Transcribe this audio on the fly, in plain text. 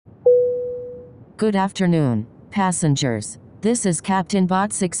Good afternoon, passengers. This is Captain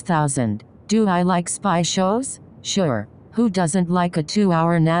Bot 6000. Do I like spy shows? Sure. Who doesn't like a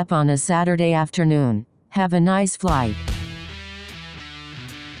 2-hour nap on a Saturday afternoon? Have a nice flight.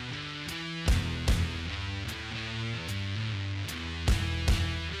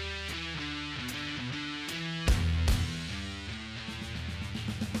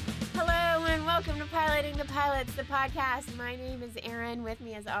 Hello and welcome to Piloting the Pilots, the podcast. My name is Erin. With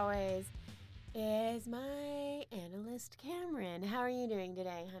me, as always, is my analyst, Cameron. How are you doing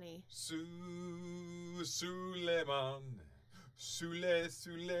today, honey? Suleiman.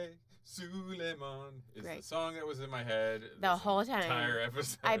 Suleiman is Great. the song that was in my head The this whole time. entire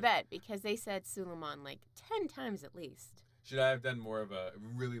episode. I bet, because they said Suleiman like 10 times at least. Should I have done more of a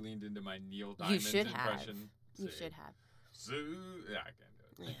really leaned into my Neil Diamond should have. impression? You should have. Yeah, I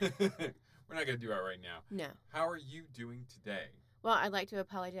can't do it. We're not going to do it right now. No. How are you doing today? Well, I'd like to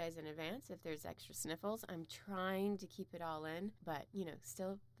apologize in advance if there's extra sniffles. I'm trying to keep it all in, but,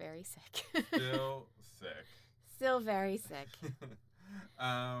 still very sick. Still sick. Still very sick.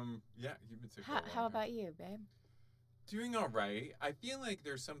 Yeah, you've been sick for a while How now. about you, babe? Doing all right. I feel like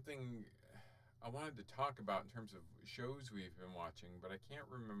there's something I wanted to talk about in terms of shows we've been watching, but I can't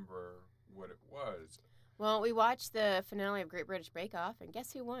remember what it was. Well, we watched the finale of Great British Bake Off, and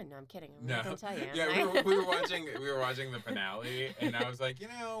guess who won? No, I'm kidding. I'm not going to tell you. Yeah, we were watching the finale, and I was like,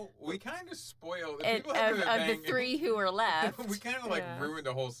 we kind of spoiled And people have of been the three who were left. we kind of ruined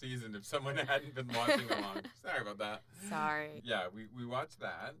the whole season if someone hadn't been watching along. Sorry about that. Sorry. Yeah, we watched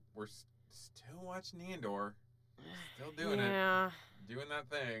that. We're still watching Andor. Still doing Yeah. it. Doing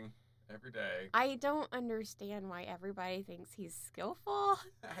that thing every day. I don't understand why everybody thinks he's skillful.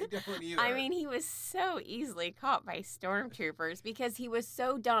 I don't either. I mean, he was so easily caught by stormtroopers because he was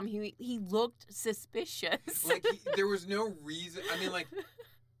so dumb. He looked suspicious. There was no reason. I mean,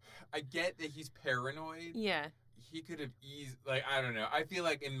 I get that he's paranoid. Yeah. He could have I don't know. I feel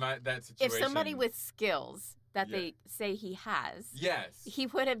like in that situation, If somebody with skills that Yeah. they say he has, yes, he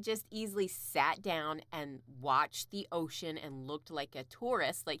would have just easily sat down and watched the ocean and looked like a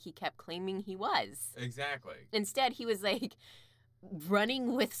tourist like he kept claiming he was. exactly. Instead, he was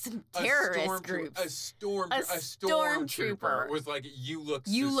running with some terrorist groups. A stormtrooper was like, you look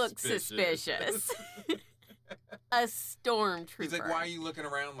suspicious. A stormtrooper. He's like, why are you looking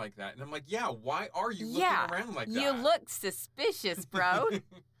around like that? And I'm like, yeah, why are you looking around like that? You look suspicious, bro.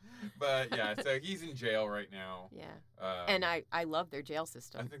 But yeah, so he's in jail right now. Yeah. And I love their jail I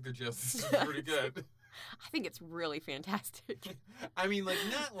system. think their jail system's pretty good. I think it's really fantastic. I mean,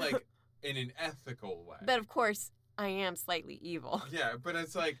 not in an ethical way. But of course, I am slightly evil. Yeah, but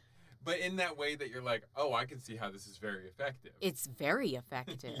it's but in that way that you're like, oh, I can see how this is very effective. It's very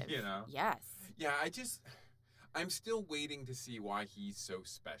effective. Yes. Yeah, I'm still waiting to see why he's so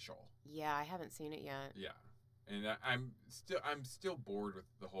special. Yeah, I haven't seen it yet. Yeah. And I'm still bored with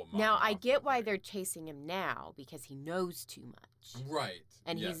the whole Now, I Moff get why thing. they're chasing him now because he knows too much. Right.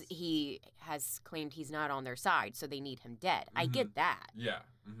 And yes. he has claimed he's not on their side, so they need him dead. I get that. Yeah.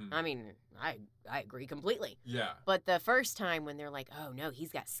 Mm-hmm. I mean, I agree completely. Yeah. But the first time when they're like, oh, no,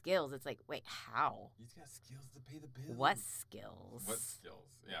 he's got skills, it's like, wait, how? He's got skills to pay the bills. What skills? What skills?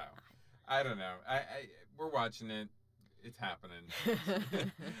 Yeah. I don't know. We're watching it. It's happening.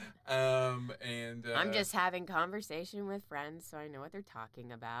 And I'm just having conversation with friends, so I know what they're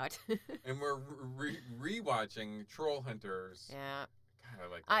talking about. and we're rewatching Troll Hunters. Yeah. God,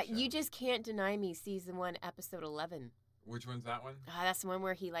 I like that show. You just can't deny me season 1, episode 11. Which one's that one? That's the one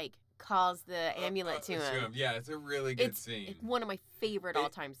where he calls the amulet to him. Yeah, it's a really good scene. It's one of my favorite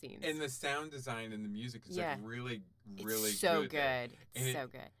all-time scenes. And the sound design and the music is really, it's really so good. It's so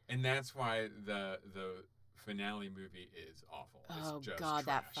good. And that's why the finale movie is awful. Oh it's just God, trash.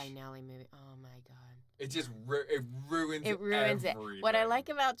 that finale movie. Oh my God. It just it ruins it. Ruins everything. it. What I like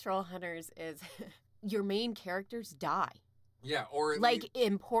about Troll Hunters is your main characters die. Yeah, or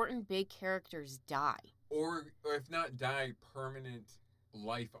important big characters die. Or if not die, permanent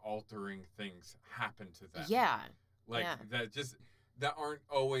life-altering things happen to them. Yeah. That aren't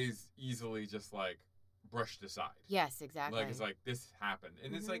always easily just brushed aside. Yes, exactly. It's this happened,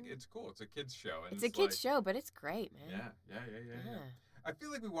 and it's it's cool. It's a kids show. And it's a kids show, but it's great, man. Yeah. I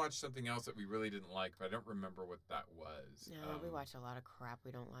feel like we watched something else that we really didn't like, but I don't remember what that was. No, we watch a lot of crap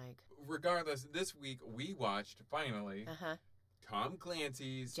we don't like. Regardless, this week we watched finally. Tom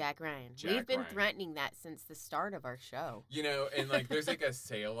Clancy's Jack Ryan. Jack We've been Ryan. threatening that since the start of our show. And there's a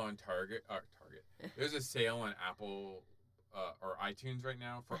sale on Target. There's a sale on Apple or iTunes right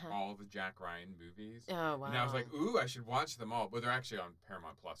now for all the Jack Ryan movies. Oh, wow. And I was like, ooh, I should watch them all. But they're actually on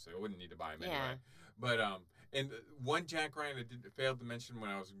Paramount Plus, so I wouldn't need to buy them anyway. But And one Jack Ryan I failed to mention when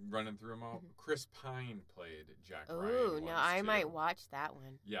I was running through them all. Mhm. Chris Pine played Jack Ryan. Ooh, no, I too. might watch that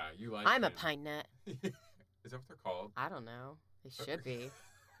one. Yeah, you like I'm a him. pine nut. Is that what they're called? I don't know. They should be.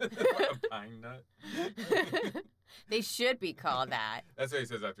 A pine nut? They should be called that. That's what he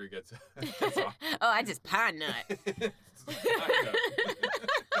says after he gets off. Oh, I just pine nut. It's a pine nut.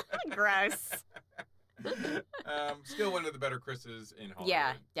 Gross. Still one of the better Chris's in Hollywood.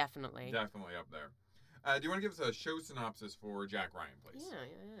 Yeah, definitely. Definitely up there. Do you want to give us a show synopsis for Jack Ryan, please?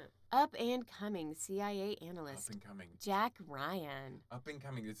 Yeah. Up and coming CIA analyst Up and coming. Jack Ryan. Up and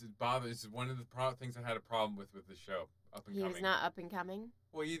coming. This is one of the things I had a problem with the show. Up and He coming. was not up and coming?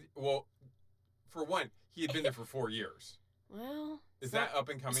 Well, for one, he had been there for 4 years. Well, Is that up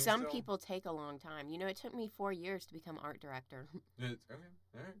and coming? Some still? people take a long time. You know, it took me 4 years to become art director. Okay, all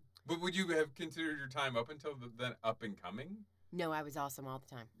right. But would you have considered your time up until then up and coming? No, I was awesome all the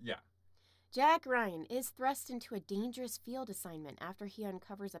time. Yeah. Jack Ryan is thrust into a dangerous field assignment after he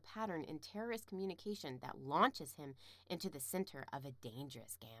uncovers a pattern in terrorist communication that launches him into the center of a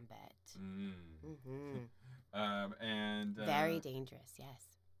dangerous gambit. Mm-hmm. Very dangerous,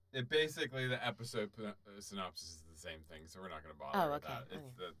 yes. Basically, the episode synopsis is the same thing, so we're not going to bother with okay. that.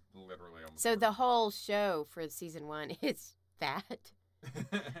 It's literally almost. So the whole show for season 1 is that.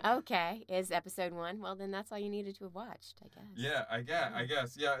 Okay, is episode 1? Well, then that's all you needed to have watched, I guess. Yeah, I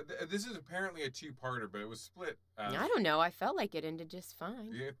guess. Yeah, this is apparently a 2-parter, but it was split. I don't know. I felt like it ended just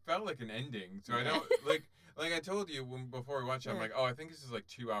fine. It felt like an ending, so I don't like. Like I told you before we watched it, I'm like, oh, I think this is like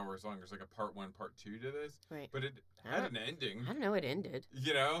 2 hours long. There's like a part 1, part 2 to this, Right. but it had an ending. I don't know. It ended.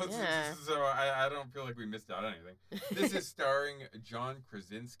 You know, Yeah. so I don't feel like we missed out on anything. This is starring John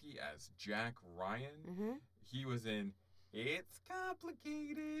Krasinski as Jack Ryan. Mm-hmm. He was in It's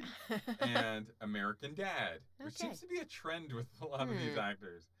Complicated and American Dad, which Okay. seems to be a trend with a lot of these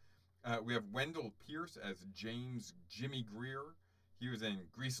actors. We have Wendell Pierce as James Jimmy Greer. He was in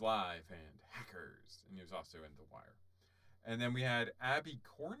Grease Live and Hackers, and he was also in The Wire. And then we had Abby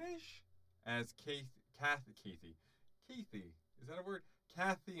Cornish as Kathy. Is that a word?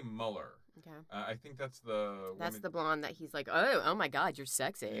 Kathy Muller. Okay. I think that's the. That's the blonde that he's like, oh my God, you're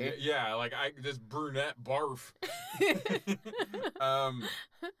sexy. Yeah, like this brunette barf.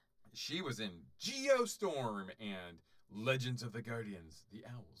 She was in Geostorm and Legends of the Guardians, the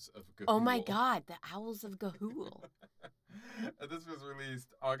Owls of Ga'Hoole. Oh my God, the Owls of Ga'Hoole. This was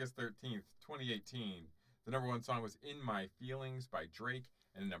released August 13th, 2018. The #1 song was In My Feelings by Drake,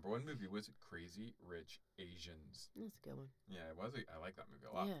 and the #1 movie was Crazy Rich Asians. That's a good one. Yeah, it was. I like that movie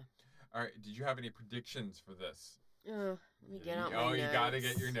a lot. Yeah. All right, did you have any predictions for this? Let me get out my notes. You got to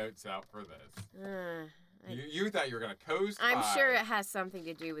get your notes out for this. You thought you were going to coast I'm by. sure it has something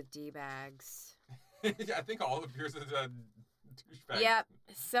to do with D-bags. I think all of yours is douchebags. Yep,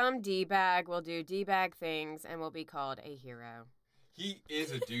 some D-bag will do D-bag things and will be called a hero. He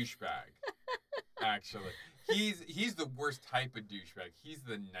is a douchebag, actually. He's the worst type of douchebag. He's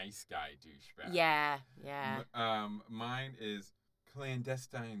the nice guy douchebag. Yeah. Mine is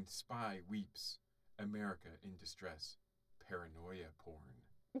clandestine spy weeps. America in distress. Paranoia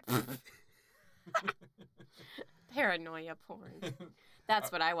porn. Paranoia porn.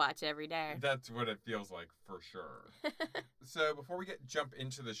 That's what I watch every day. That's what it feels like for sure. So before we jump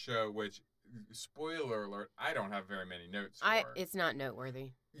into the show, which, spoiler alert, I don't have very many notes for. It's not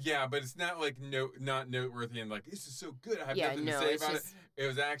noteworthy. Yeah, but it's not like not noteworthy and like this is so good. I have nothing to say it's about just, it. It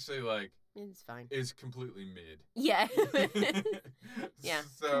was actually like it's fine. It's completely mid. Yeah. Yeah.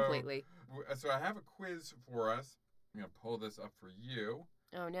 Completely. So I have a quiz for us. I'm gonna pull this up for you.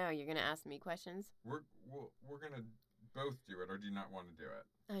 Oh no, you're gonna ask me questions? We're gonna both do it, or do you not want to do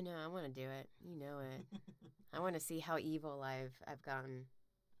it? I know, I want to do it. You know it. I want to see how evil I've gotten.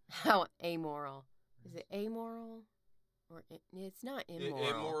 How amoral. Is it amoral? Or it's not immoral.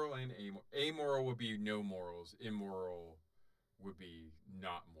 Immoral and amoral. Amoral would be no morals. Immoral would be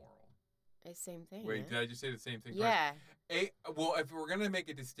not moral. It's the same thing. Wait, did I just say the same thing? Yeah. Well, if we're gonna make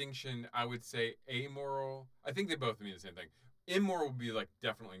a distinction, I would say amoral. I think they both mean the same thing. Immoral would be like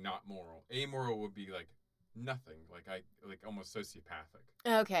definitely not moral. Amoral would be like nothing, like almost sociopathic.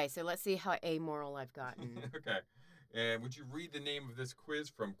 Okay, so let's see how amoral I've gotten. Okay. And would you read the name of this quiz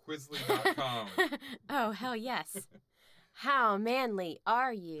from Quizly.com? Oh, hell yes. How manly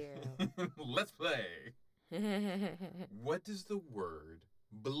are you? Let's play. What does the word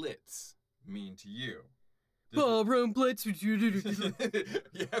blitz mean to you? Ballroom blitz. Yeah.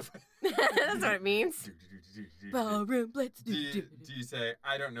 That's what it means. Ballroom blitz. Do you say,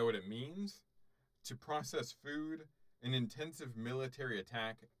 I don't know what it means? To process food, an intensive military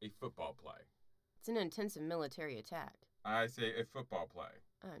attack, a football play. It's an intensive military attack. I say a football play.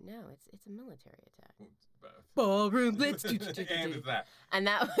 Oh no, it's a military attack. Well, it's both. Ballroom blitz. And it's that. And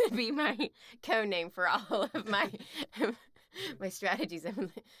that would be my code name for all of my my strategies.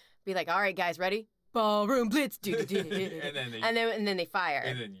 Be like, all right, guys, ready? Ballroom blitz. and then they fire.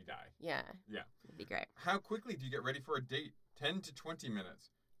 And then you die. Yeah. Yeah. It'd be great. How quickly do you get ready for a date? 10 to 20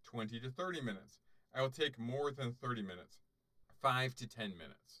 minutes. 20 to 30 minutes. I will take more than 30 minutes. 5 to 10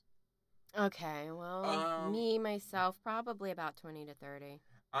 minutes. Okay, well, me, myself, probably about 20 to 30.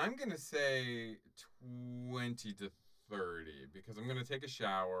 I'm going to say 20 to 30 because I'm going to take a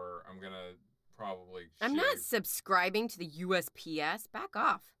shower. I'm going to probably I'm not subscribing to the USPS. Back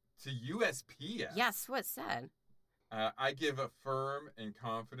off. To USPS? Yes, what said? I give a firm and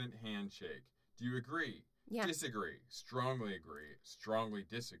confident handshake. Do you agree? Yeah. Disagree. Strongly agree. Strongly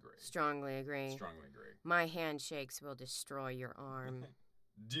disagree. Strongly agree. Strongly agree. My handshakes will destroy your arm.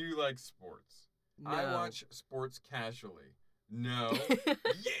 Do you like sports? No. I watch sports casually. No.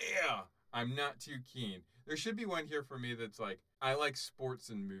 Yeah! I'm not too keen. There should be one here for me that's like, I like sports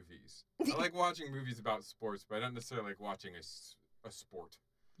and movies. I like watching movies about sports, but I don't necessarily like watching a sport.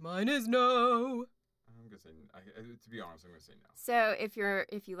 Mine is no. I'm going to say, to be honest, I'm going to say no. So if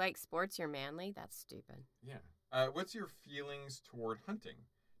you like sports, you're manly? That's stupid. Yeah. What's your feelings toward hunting?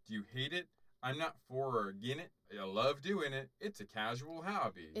 Do you hate it? I'm not for or against it. I love doing it. It's a casual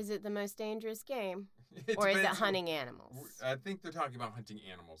hobby. Is it the most dangerous game? It Or is it depends. hunting animals? I think they're talking about hunting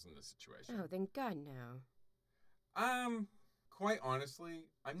animals in this situation. Oh, then God, no. Quite honestly,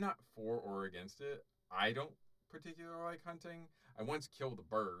 I'm not for or against it. I don't particularly like hunting. I once killed a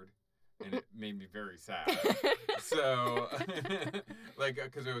bird, and it made me very sad. So, like,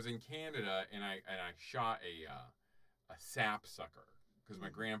 because I was in Canada, and I shot a sapsucker because my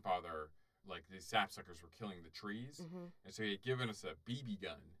grandfather, like, these sapsuckers were killing the trees, and so he had given us a BB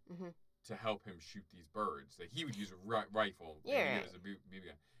gun to help him shoot these birds. That he would use a rifle, and he gave us a BB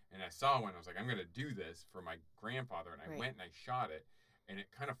gun. And I saw one. I was like, I'm gonna do this for my grandfather, and I went and I shot it, and it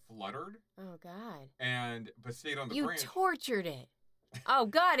kind of fluttered. Oh God. But stayed on the You branch. tortured it. Oh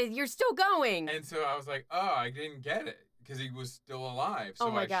God, you're still going. And so I was like, oh, I didn't get it because he was still alive.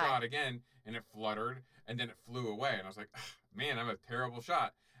 So I shot again, and it fluttered, and then it flew away. And I was like, man, I'm a terrible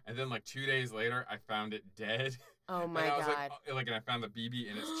shot. And then like 2 days later, I found it dead. Oh my and I was God. and I found the BB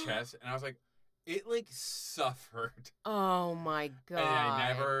in its chest, and I was like, it like suffered. Oh my God. And I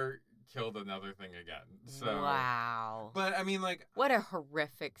never killed another thing again. So wow. But I mean, like, what a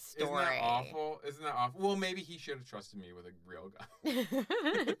horrific story. Isn't that awful? Isn't that awful? Well, maybe he should have trusted me with a real gun.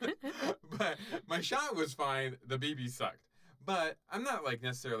 But my shot was fine. The BB sucked. But I'm not like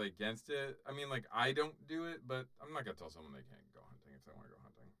necessarily against it. I mean, like, I don't do it, but I'm not gonna tell someone they can't go hunting if they want to go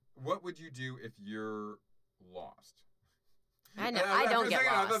hunting. What would you do if you're lost? I know. I don't get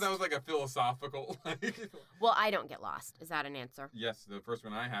lost. I thought that was like a philosophical. Well, I don't get lost. Is that an answer? Yes, the first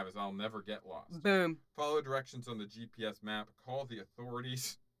one I have is I'll never get lost. Boom. Follow directions on the GPS map. Call the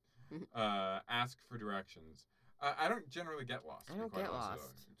authorities. Ask for directions. I don't generally get lost. I don't get lost.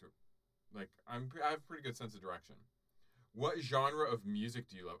 Like I have a pretty good sense of direction. What genre of music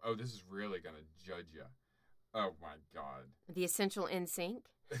do you love? Oh, this is really gonna judge you. Oh my God. The Essential NSYNC.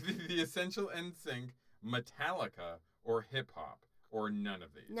 The Essential NSYNC, Metallica, or hip hop, or none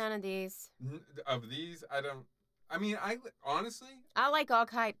of these. None of these. Of these, I don't. I mean, I honestly. I like all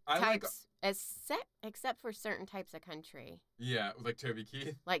types, except for certain types of country. Yeah, like Toby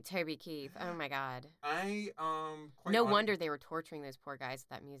Keith. Like Toby Keith. Oh my God. No wonder they were torturing those poor guys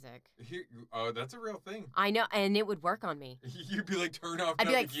with that music. Oh, that's a real thing. I know, and it would work on me. You'd be like, turn off. I'd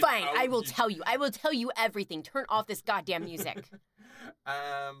be like, fine, I will tell you. I will tell you everything. Turn off this goddamn music.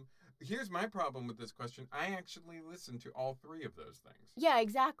 Here's my problem with this question. I actually listen to all three of those things. Yeah,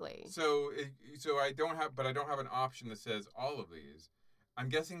 exactly. So I don't have an option that says all of these. I'm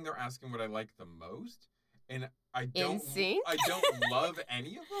guessing they're asking what I like the most, and I don't love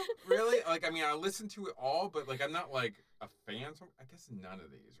any of them really. Like, I mean, I listen to it all, but like, I'm not like a fan. So I guess none of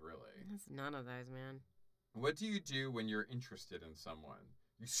these really. That's none of those, man. What do you do when you're interested in someone?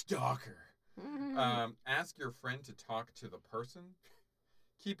 You stalker. Ask your friend to talk to the person.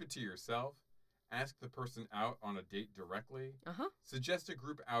 Keep it to yourself. Ask the person out on a date directly. Suggest a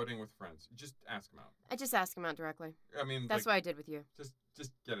group outing with friends. Just ask them out. I just ask them out directly. I mean, that's what I did with you.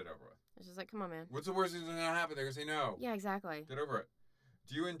 Just get it over with. It's just like, come on, man. What's the worst thing that's gonna happen? They're gonna say no. Yeah, exactly. Get over it.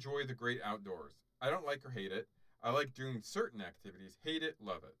 Do you enjoy the great outdoors? I don't like or hate it. I like doing certain activities. Hate it,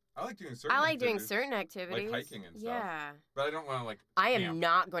 love it. I like doing certain activities. Like hiking and stuff. Yeah. But I don't want to like I am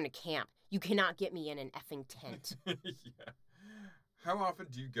not going to camp. You cannot get me in an effing tent. Yeah. How often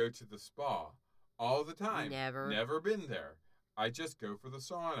do you go to the spa? All the time. Never. Never been there. I just go for the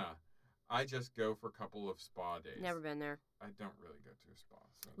sauna. I just go for a couple of spa days. Never been there. I don't really go to a spa.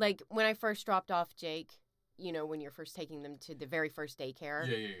 So. Like, when I first dropped off Jake, you know, when you're first taking them to the very first daycare.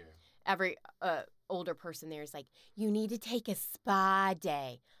 Yeah. Every older person there is like, you need to take a spa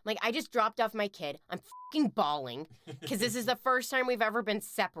day. Like, I just dropped off my kid. I'm fucking bawling because this is the first time we've ever been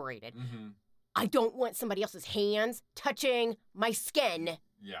separated. Mm-hmm. I don't want somebody else's hands touching my skin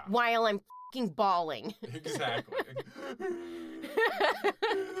while I'm fucking bawling. Exactly.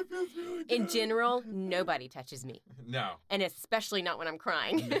 In general, nobody touches me. No. And especially not when I'm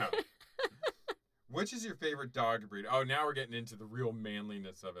crying. No. Which is your favorite dog breed? Oh, now we're getting into the real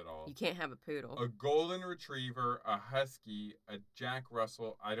manliness of it all. You can't have a poodle. A golden retriever, a husky, a Jack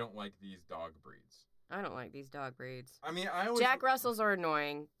Russell. I don't like these dog breeds. I don't like these dog breeds. I mean, I always... Jack Russells are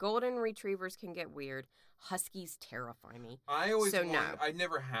annoying. Golden retrievers can get weird. Huskies terrify me. I always so no. I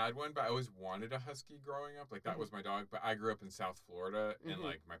never had one, but I always wanted a husky growing up. Like, that was my dog. But I grew up in South Florida, and,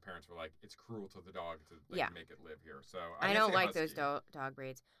 like, my parents were like, it's cruel to the dog to make it live here. So I don't like those dog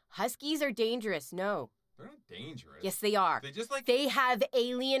breeds. Huskies are dangerous. No. They're not dangerous. Yes, they are. They just like... They have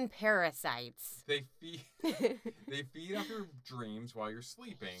alien parasites. They feed off your dreams while you're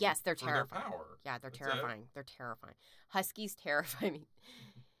sleeping. Yes, they're terrifying. Their power. Yeah, they're terrifying. They're terrifying. Huskies terrify me.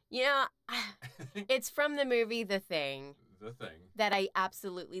 You know, it's from the movie The Thing. The Thing. That I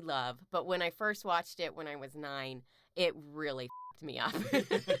absolutely love. But when I first watched it when I was 9, it really f***ed me up.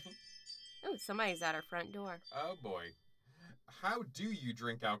 Oh, somebody's at our front door. Oh, boy. How do you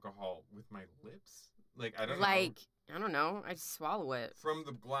drink alcohol? With my lips? Like, I don't know. Like, I don't know. I just swallow it. From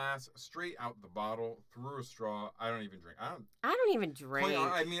the glass, straight out the bottle, through a straw. I don't even drink. I don't even drink.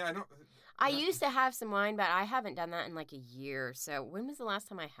 I mean, I don't... I used to have some wine, but I haven't done that in like a year. So when was the last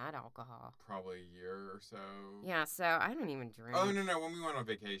time I had alcohol? Probably a year or so. Yeah, so I don't even drink. Oh, no. When we went on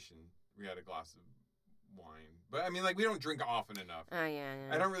vacation, we had a glass of wine. But, I mean, like, we don't drink often enough. Oh, yeah.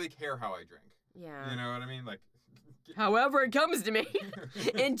 I don't really care how I drink. Yeah. You know what I mean? Like... However it comes to me.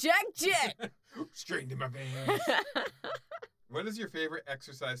 Inject it! Straight into my veins. What is your favorite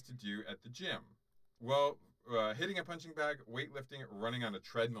exercise to do at the gym? Well... hitting a punching bag, weightlifting, running on a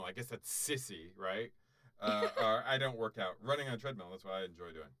treadmill. I guess that's sissy, right? I don't work out. Running on a treadmill, that's what I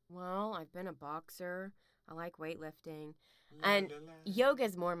enjoy doing. Well, I've been a boxer. I like weightlifting. And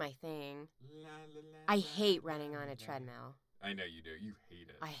yoga's more my thing. I hate running on a treadmill. I know you do. You hate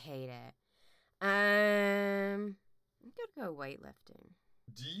it. I hate it. I'm gonna go weightlifting.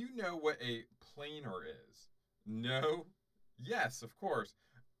 Do you know what a planer is? No? Yes, of course.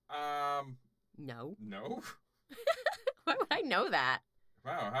 No. No? Why would I know that?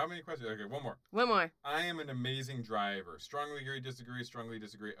 Wow, how many questions? Okay, one more. One more. I am an amazing driver. Strongly agree, disagree, strongly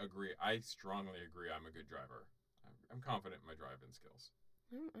disagree, agree. I strongly agree I'm a good driver. I'm confident in my driving skills.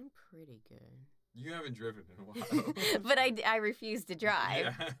 I'm pretty good. You haven't driven in a while. But I refuse to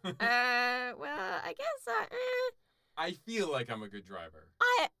drive. Yeah. Well, I guess I feel like I'm a good driver.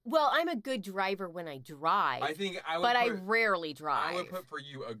 I'm a good driver when I drive. I think I would But I rarely drive. I would put for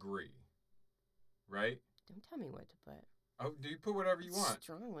you agree. Right? Don't tell me what to put. Oh, do you put whatever you want?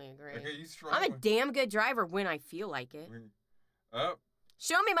 Strongly agree. Okay, you strongly. I'm a damn good driver when I feel like it. Oh.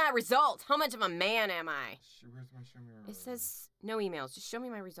 Show me my results. How much of a man am I? Where's my show me? It says no emails. Just show me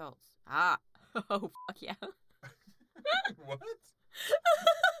my results. Ah. Oh, fuck yeah. What?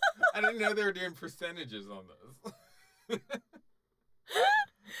 I didn't know they were doing percentages on this.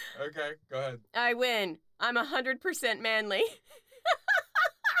 Okay, go ahead. I win. I'm 100% manly.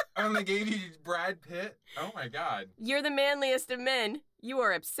 Oh, they gave you Brad Pitt? Oh, my God. You're the manliest of men. You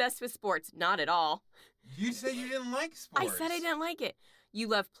are obsessed with sports. Not at all. You said you didn't like sports. I said I didn't like it. You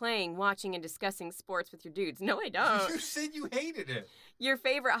love playing, watching, and discussing sports with your dudes. No, I don't. You said you hated it. Your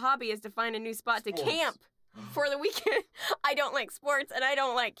favorite hobby is to find a new spot to camp for the weekend. I don't like sports, and I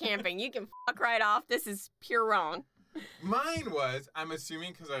don't like camping. You can fuck right off. This is pure wrong. Mine was, I'm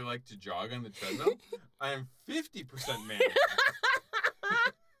assuming because I like to jog on the treadmill, I am 50% manly.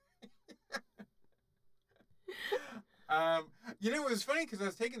 You know, it was funny because I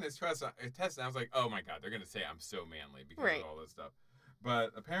was taking this test and I was like, oh my God, they're going to say I'm so manly because of all this stuff.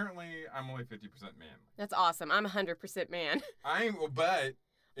 But apparently, I'm only 50% manly. That's awesome. I'm 100% man. But...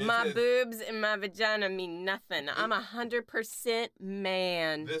 My boobs and my vagina mean nothing. I'm 100%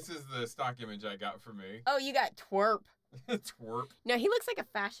 man. This is the stock image I got for me. Oh, you got twerp. Twerp. No, he looks like a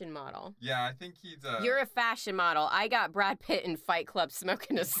fashion model. Yeah, I think he's You're a fashion model. I got Brad Pitt in Fight Club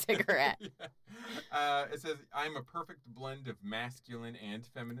smoking a cigarette. Yeah. It says, I'm a perfect blend of masculine and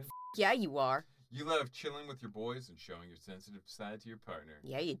feminine. Yeah, you are. You love chilling with your boys and showing your sensitive side to your partner.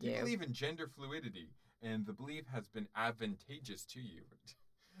 Yeah, you do. You believe in gender fluidity, and the belief has been advantageous to you.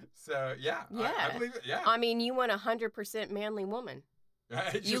 So, yeah. I believe it, yeah. I mean, you want a 100% manly woman.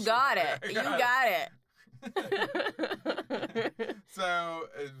 You got it. You got it. So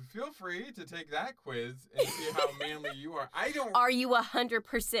feel free to take that quiz and see how manly you are. I don't. Are you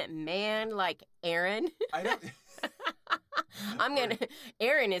 100% man like Aaron? I don't.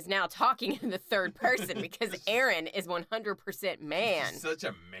 Aaron is now talking in the third person because Aaron is 100% man. She's such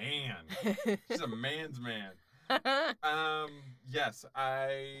a man. She's a man's man. Yes,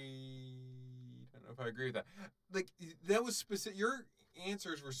 I don't know if I agree with that. Like, that was specific. Your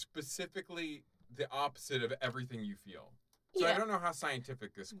answers were specifically the opposite of everything you feel. So Yeah. I don't know how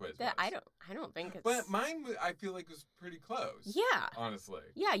scientific this quiz was. I don't think it's. But mine, I feel like, was pretty close. Yeah. Honestly.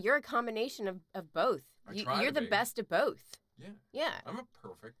 Yeah, you're a combination of both. try You're to the be. best of both. Yeah. Yeah. I'm a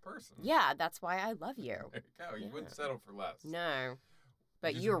perfect person. Yeah, that's why I love you. There you go. You Yeah. wouldn't settle for less. No.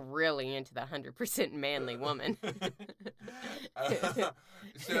 But Just- you're really into the 100% manly woman.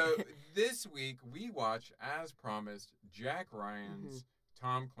 So this week we watch, as promised, Jack Ryan's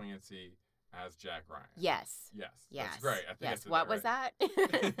Tom Clancy as Jack Ryan. Yes. Yes. Yes. That's great. I think I yes. said What that was that?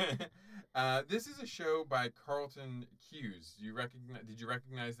 right. This is a show by Carlton Cuse. Did you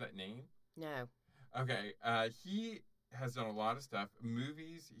recognize that name? No. Okay. He has done a lot of stuff.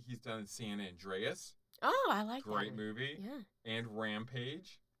 Movies. He's done San Andreas. Oh, I like that. Great one. movie. Yeah. And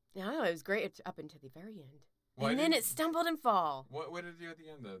Rampage. No, it was great up until the very end. Why and then didn't- it stumbled and fall. What did it do at the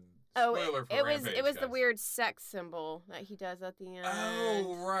end? Oh, Spoiler for it Rampage, was the guys. weird sex symbol that he does at the end.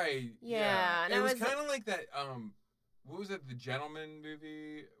 Oh, right. Yeah, and It I was was- kind of like that, what was it, the Gentleman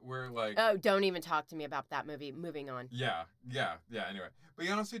movie where, like... Oh, don't even talk to me about that movie. Moving on. Yeah, anyway. But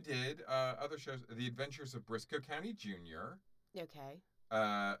he also did other shows, The Adventures of Briscoe County Jr., Okay.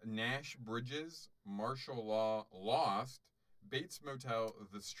 Nash Bridges, Martial Law, Lost, Bates Motel,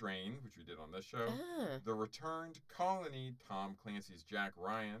 The Strain, which we did on this show, Ah. The Returned Colony, Tom Clancy's Jack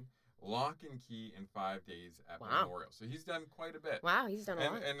Ryan, Lock and Key, and 5 Days at Wow. Memorial. So he's done quite a bit. Wow, he's done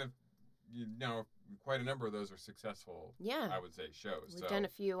a lot. And you know, quite a number of those are successful, Yeah. I would say, shows. We've so, done a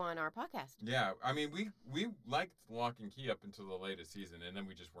few on our podcast. yeah, I mean, we liked Lock and Key up until the latest season, and then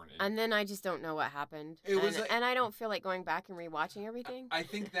we just weren't in. And then I just don't know what happened. It was and, like- and I don't feel like going back and rewatching everything. I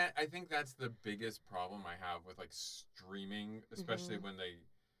think that's the biggest problem I have with like streaming, especially Mm-hmm. when they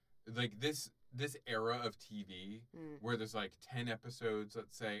like this era of TV Mm. where there's like 10 episodes,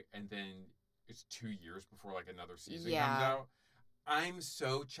 let's say, and then it's 2 years before like another season comes Yeah. out. I'm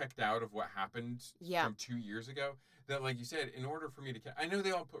so checked out of what happened Yeah. from 2 years ago that, like you said, in order for me to I know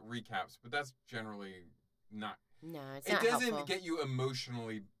they all put recaps, but that's generally not. No, it's It not doesn't helpful. get you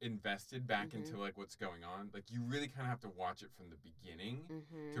emotionally invested back Mhm. into like what's going on. Like you really kind of have to watch it from the beginning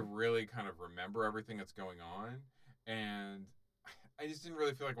Mhm. to really kind of remember everything that's going on. And I just didn't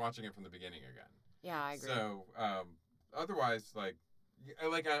really feel like watching it from the beginning again. Yeah, I agree. So otherwise, like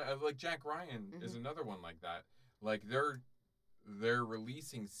Jack Ryan is another one like that. Like they're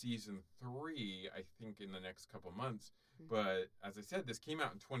releasing season 3, I think, in the next couple months. But as I said, this came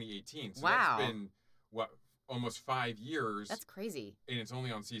out in 2018, so Wow. that's been almost 5 years, That's crazy. and it's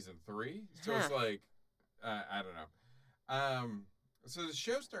only on season 3. So Huh. it's like I don't know. So the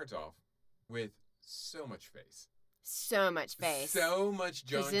show starts off with so much face. So much face. So much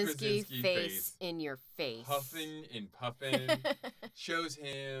John Krasinski face. in your face. Puffing and puffing. Shows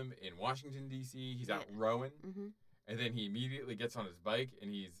him in Washington, D.C. He's out Yeah. rowing. hmm And then he immediately gets on his bike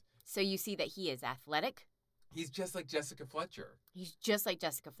and So you see that he is athletic. he's just like Jessica Fletcher. He's just like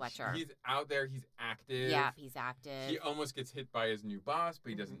Jessica Fletcher. He's out there. He's active. Yeah, he's active. He almost gets hit by his new boss, but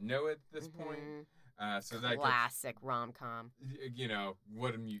he doesn't know it at this point. Mhm. So that Classic rom-com. gets,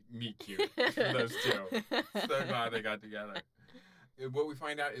 what a meet cute for those two. So glad they got together. What we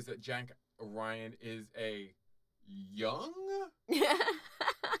find out is that Jack Ryan is a young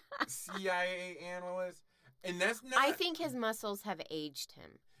CIA analyst, and that's not. I think his muscles have aged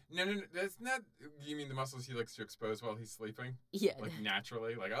him. No, that's not. You mean the muscles he likes to expose while he's sleeping, Yeah. like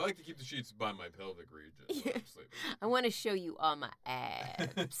naturally? Like I like to keep the sheets by my pelvic region when Yeah. I'm sleeping. I want to show you all my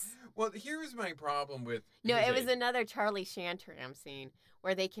abs. Well, here's my problem with. No, his it was age. another Charlie Shantram scene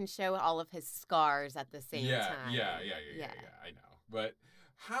where they can show all of his scars at the same time. Yeah. I know, but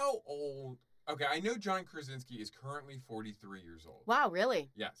how old? Okay, I know John Krasinski is currently 43 years old. Wow,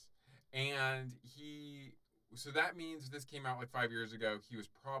 really? Yes, and so that means this came out like 5 years ago. He was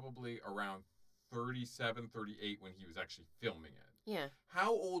probably around 37, 38 when he was actually filming it. Yeah.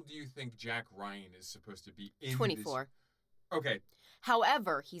 How old do you think Jack Ryan is supposed to be in 24. This? Okay.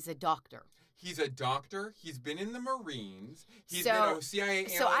 However, he's a doctor. He's a doctor. He's been in the Marines. He's So- been a CIA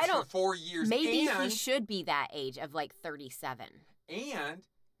analyst so I don't- for 4 years. Maybe and, he should be that age of like 37. And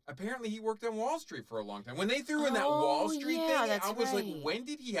apparently he worked on Wall Street for a long time. When they threw in that Wall Street thing, I was like, when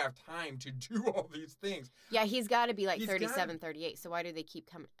did he have time to do all these things? Yeah, he's got to be like 37, 38. So why do they keep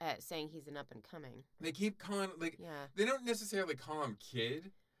saying he's an up and coming? They keep calling, like, they don't necessarily call him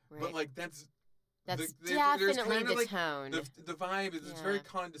kid, but like that's definitely the tone. The vibe is it's very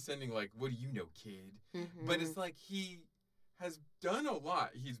condescending, like, what do you know, kid? Mm-hmm. But it's like he has done a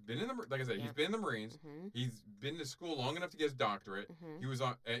lot. He's been in the, like I said, he's been in the Marines. Mm-hmm. He's been to school long enough to get his doctorate. Mm-hmm. He was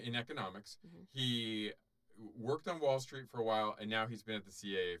in economics. Mm-hmm. He worked on Wall Street for a while, and now he's been at the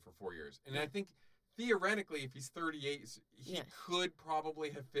CIA for 4 years. And I think theoretically, if he's 38, he could probably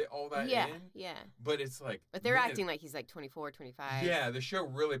have fit all that in. Yeah. But it's like, but they're acting like he's like 24, 25. Yeah, the show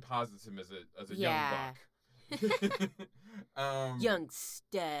really posits him as a young buck. Young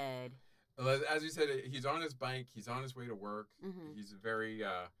stud. As you said, he's on his bike. He's on his way to work. Mm-hmm. He's a very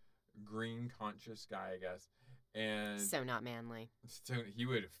green conscious guy, I guess. And so not manly. So he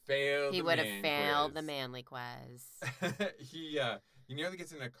would have failed. He would have failed the manly quiz. He nearly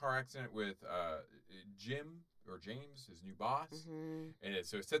gets in a car accident with Jim or James, his new boss, and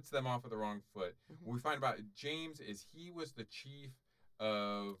so it sets them off with the wrong foot. Mm-hmm. What we find about James is he was the chief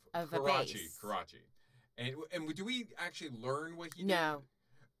of Karachi. And do we actually learn what he did? No.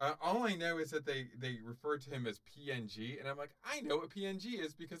 All I know is that they refer to him as PNG, and I'm like, I know what PNG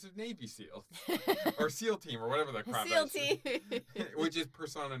is because of Navy SEALs or SEAL Team or whatever the crap SEAL Team, which is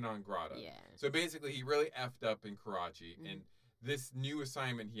persona non grata. Yeah. So basically, he really effed up in Karachi, and this new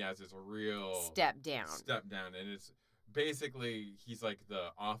assignment he has is a real step down, and it's basically he's like the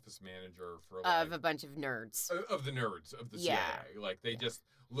office manager for of a bunch of nerds of the CIA. Like they just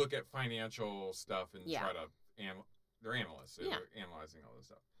look at financial stuff and try to they're analysts. So they're analyzing all this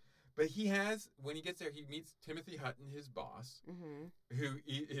stuff. But he has, when he gets there, he meets Timothy Hutton, his boss, who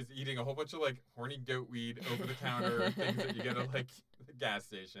is eating a whole bunch of, like, horny goat weed over the counter, things that you get at, like, the gas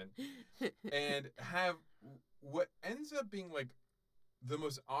station, and have what ends up being, like, the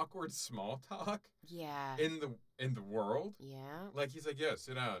most awkward small talk in the world. Yeah. Like, he's like, yeah,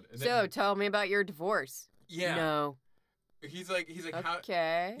 sit down. And so, tell me about your divorce. Yeah. No. He's like,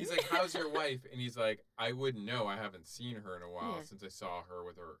 okay. He's like, how's your wife? And he's like, I wouldn't know. I haven't seen her in a while since I saw her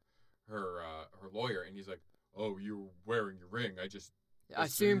with her lawyer. And he's like, oh, you're wearing your ring. I just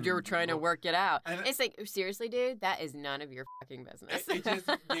assumed you were trying to work it out. And it's like, seriously, dude, that is none of your fucking business. It just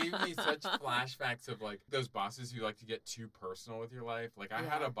gave me such flashbacks of like those bosses who like to get too personal with your life. Like I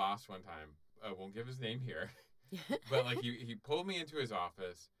had a boss one time. I won't give his name here, but like he pulled me into his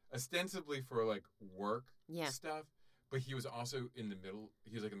office ostensibly for like work stuff. But he was also in the middle.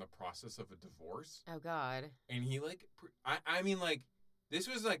 He was like in the process of a divorce. Oh God! And he like, I mean like, this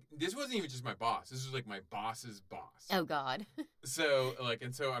wasn't even just my boss. This was like my boss's boss. Oh God! So like,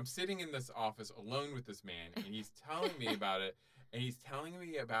 and so I'm sitting in this office alone with this man, and he's telling me about it, and he's telling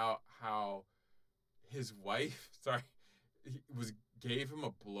me about how his wife, gave him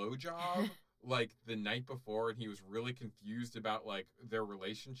a blowjob like the night before, and he was really confused about like their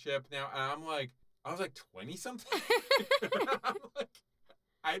relationship now. And I'm like. I was like 20-something. I'm like,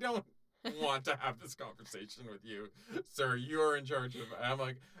 I don't want to have this conversation with you, sir. You are in charge of. I'm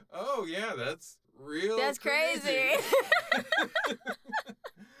like, oh yeah, that's real. That's crazy.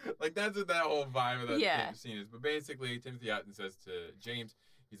 Like that's what that whole vibe of that scene is. But basically, Timothy Hutton says to James,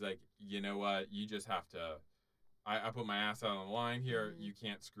 he's like, you know what? You just have to. I put my ass out on the line here. You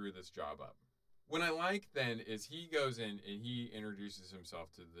can't screw this job up. What I like then is he goes in and he introduces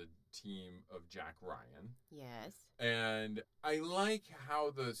himself to the team of Jack Ryan. Yes. And I like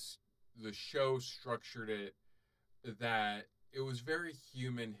how the show structured it, that it was very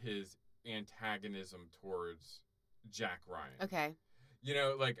human, his antagonism towards Jack Ryan. Okay. You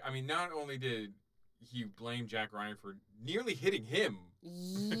know, like, I mean, not only did he blame Jack Ryan for nearly hitting him.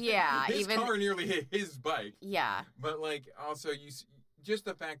 Yeah. His car nearly hit his bike. Yeah. But, like, also just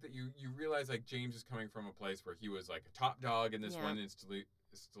the fact that you realize like James is coming from a place where he was like a top dog in this one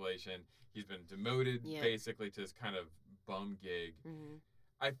installation. He's been demoted basically to this kind of bum gig. Mm-hmm.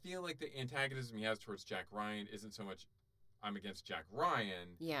 I feel like the antagonism he has towards Jack Ryan isn't so much I'm against Jack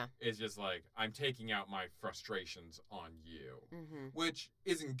Ryan. Yeah. It's just like I'm taking out my frustrations on you, which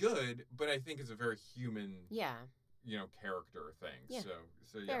isn't good, but I think is a very human, character thing. Yeah.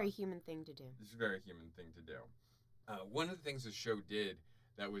 So very human thing to do. It's a very human thing to do. One of the things the show did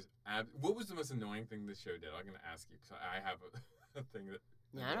that was what was the most annoying thing the show did? I'm going to ask you because I have a thing that.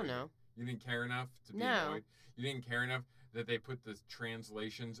 Yeah, I don't know. You didn't care enough to be annoyed? You didn't care enough that they put the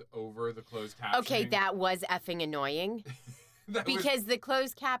translations over the closed captioning? Okay, that was effing annoying. because the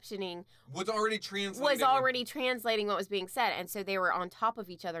closed captioning was already translating. Was already translating what was being said, and so they were on top of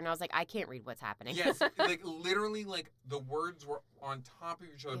each other, and I was like, I can't read what's happening. Yes, like literally, like the words were on top of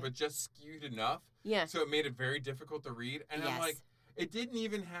each other, but just skewed enough. Yeah. So it made it very difficult to read, and I'm like, it didn't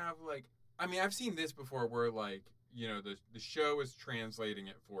even have like. I mean, I've seen this before, where like the show is translating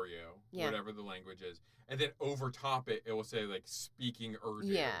it for you, whatever the language is, and then over top it will say like speaking Urdu.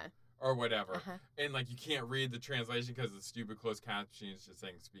 Yeah. Or whatever. And, like, you can't read the translation because the stupid closed captioning is just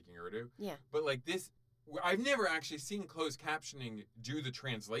saying speaking Urdu. Yeah. But, like, this... I've never actually seen closed captioning do the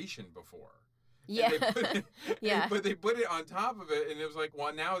translation before. Yeah. But they put it on top of it, and it was like,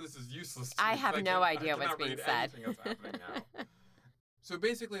 well, now this is useless. I have no idea what's being said. That's happening now. So,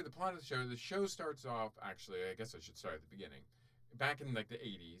 basically, the plot of the show starts off... Actually, I guess I should start at the beginning. Back in, like, the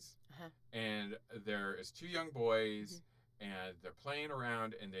 80s. And there is 2 young boys... And they're playing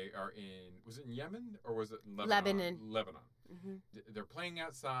around, and they are in... Was it in Yemen, or was it in Lebanon? Lebanon. They're playing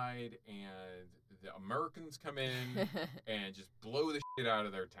outside, and the Americans come in and just blow the shit out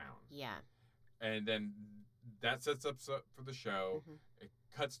of their town. Yeah. And then that sets up for the show. It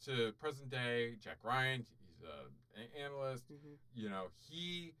cuts to present day. Jack Ryan, he's an analyst.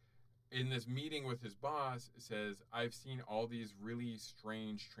 He, in this meeting with his boss, says, I've seen all these really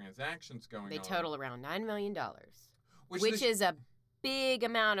strange transactions going on. They total around $9 million. Which is a big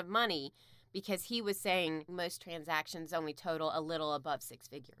amount of money, because he was saying most transactions only total a little above 6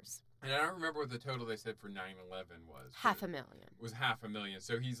 figures. And I don't remember what the total they said for 9/11 was. $500,000. It was $500,000.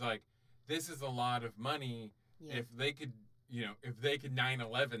 So he's like, this is a lot of money. Yeah. If they could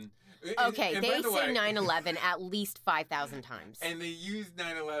 9/11. Okay, they say 9/11 at least 5,000 times. And they use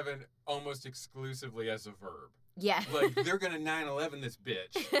 9/11 almost exclusively as a verb. Yeah. Like, they're going to 9/11 this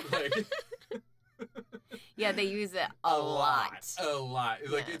bitch. Like... Yeah, they use it a lot. A lot.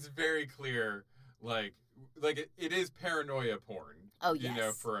 Like, it's very clear, like it is paranoia porn. Oh,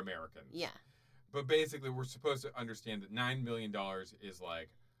 yes. For Americans. Yeah. But basically, we're supposed to understand that $9 million is like...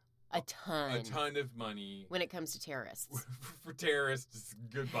 A ton. A ton of money. When it comes to terrorists. For terrorists,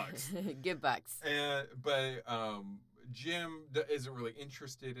 good bucks. Good bucks. But Jim isn't really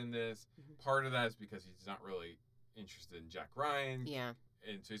interested in this. Part of that is because he's not really interested in Jack Ryan. Yeah.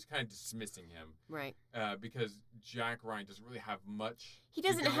 And so he's kind of dismissing him. Right. Because Jack Ryan doesn't really have much. He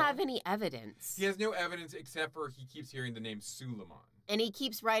doesn't have any evidence. He has no evidence except for he keeps hearing the name Suleiman. And he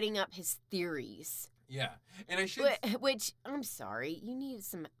keeps writing up his theories. Yeah. And I should... Which, I'm sorry, you need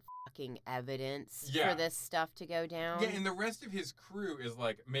some fucking evidence for this stuff to go down. Yeah, and the rest of his crew is,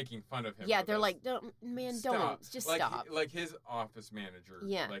 like, making fun of him. Yeah, they're like, don't. Just stop. Like, his office manager,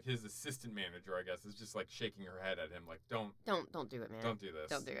 like, his assistant manager, I guess, is just, like, shaking her head at him, like, don't do it, man. Don't do this.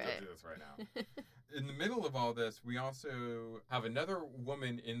 Don't do this right now. In the middle of all this, we also have another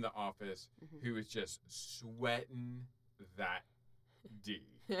woman in the office who is just sweating that D.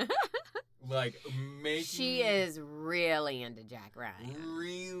 Like, She is really into Jack Ryan.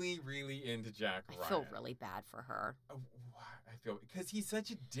 Really, really into Jack Ryan. I feel really bad for her. I feel... Because he's such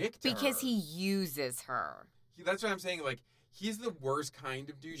a dick to her. Because he uses her. That's what I'm saying. Like, he's the worst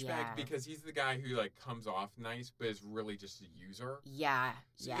kind of douchebag because he's the guy who, like, comes off nice but is really just a user. Yeah,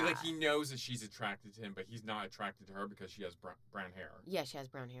 so, like, he knows that she's attracted to him, but he's not attracted to her because she has brown hair. Yeah, she has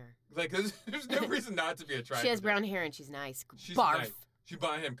brown hair. Like, there's no reason not to be attracted She has brown hair and she's nice. She's Barf. Nice. She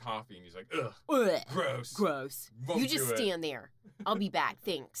buy him coffee, and he's like, ugh, gross. You just stand there. I'll be back.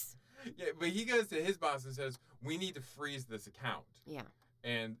 Thanks. Yeah, but he goes to his boss and says, we need to freeze this account. Yeah.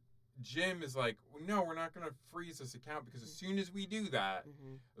 And Jim is like, no, we're not going to freeze this account because as soon as we do that,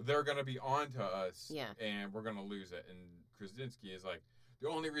 they're going to be on to us, and we're going to lose it. And Krasinski is like, the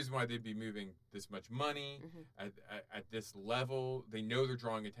only reason why they'd be moving this much money at this level, they know they're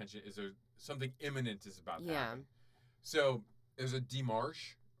drawing attention, is there something imminent is about to happen. So... There's a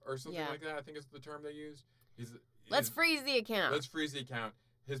demarche or something like that, I think is the term they use. Let's freeze the account. Let's freeze the account.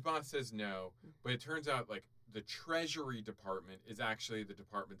 His boss says no, but it turns out, like, the Treasury Department is actually the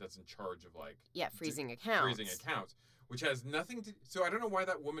department that's in charge of, like... Yeah, freezing accounts. Freezing accounts, which has nothing to... So I don't know why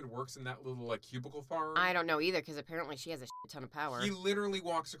that woman works in that little, like, cubicle farm. I don't know either, because apparently she has a shit ton of power. He literally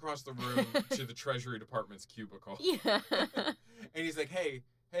walks across the room to the Treasury Department's cubicle. Yeah. And he's like, hey,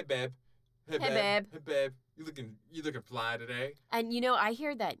 babe. Hey, babe. You looking fly today. And, I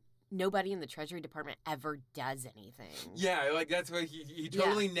hear that nobody in the Treasury Department ever does anything. Yeah, like, that's why he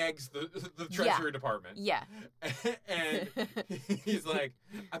totally negs the Treasury Department. Yeah. And he's like,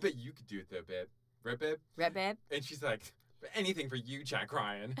 I bet you could do it, though, babe. Right, babe? Right, babe? And she's like, anything for you, Jack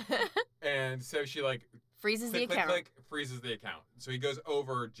Ryan. And so she, like... Freezes the account. Freezes the account. So he goes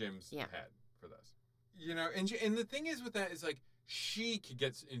over Jim's head for this. And the thing is with that is, like, she could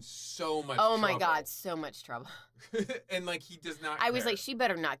get in so much Oh trouble. my God, so much trouble. And like he does not I was care. like, she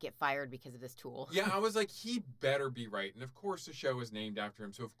better not get fired because of this tool. Yeah, I was like, he better be right. And of course the show is named after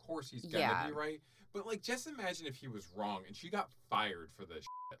him, so of course he's gonna be right. But like, just imagine if he was wrong and she got fired for this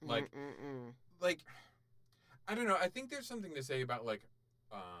shit. Like, I don't know. I think there's something to say about like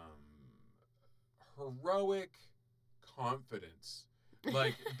heroic confidence.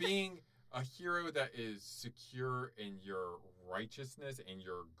 Like being a hero that is secure in your righteousness and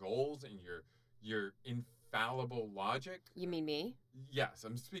your goals and your infallible logic. You mean me? Yes,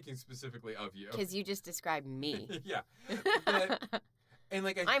 I'm speaking specifically of you. Because you just described me. Yeah. But, and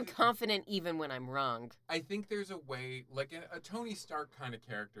like I'm confident even when I'm wrong. I think there's a way, like a Tony Stark kind of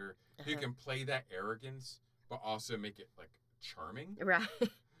character who can play that arrogance, but also make it like charming. Right.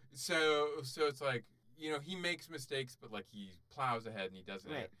 So it's like, you know, he makes mistakes, but like he plows ahead and he does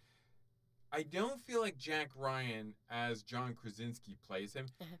it. Right. I don't feel like Jack Ryan, as John Krasinski plays him,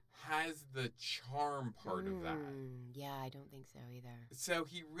 has the charm part of that. Yeah, I don't think so either. So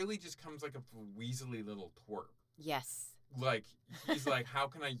he really just comes like a weaselly little twerp. Yes. Like, he's like, how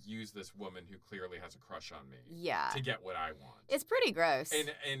can I use this woman who clearly has a crush on me to get what I want? It's pretty gross.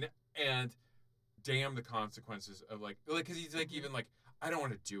 And damn the consequences of like, because he's like, even like, I don't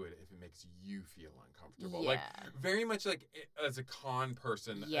want to do it if it makes you feel uncomfortable. Yeah. Like, very much like as a con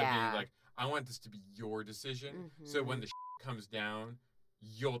person, Yeah. like, I want this to be your decision. So when the comes down,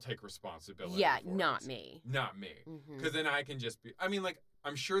 you'll take responsibility. Yeah, for not it. me. Not me. Because then I can just be, I mean, like,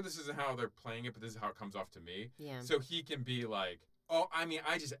 I'm sure this isn't how they're playing it, but this is how it comes off to me. Yeah. So he can be like, oh, I mean,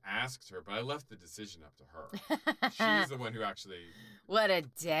 I just asked her, but I left the decision up to her. She's the one who actually... What a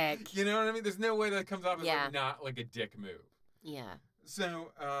dick. You know what I mean? There's no way that comes off as Yeah. like, not like a dick move. Yeah.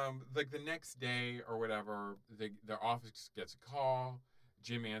 So, like the next day or whatever, their office gets a call.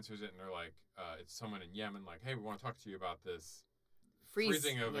 Jim answers it, and they're like, it's someone in Yemen, like, hey, we want to talk to you about this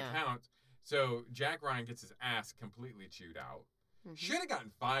freezing of accounts. So Jack Ryan gets his ass completely chewed out. Should have gotten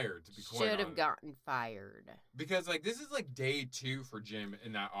fired, to be quite honest. Should have gotten fired. Because, like, this is, like, day 2 for Jim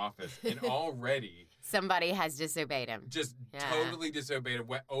in that office, and already... Somebody has disobeyed him. Just totally disobeyed him,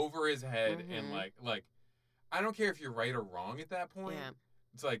 went over his head, and, like, I don't care if you're right or wrong at that point. Yeah.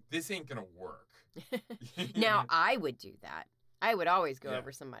 It's like, this ain't gonna work. Now, I would do that. I would always go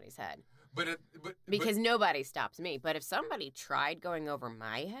over somebody's head. Because nobody stops me. But if somebody tried going over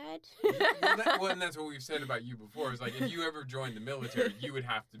my head... and that's what we've said about you before. Is like, if you ever joined the military, you would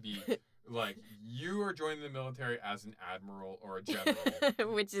have to be, like, you are joining the military as an admiral or a general.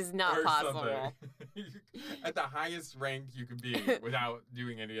 Which is not possible. At the highest rank you could be without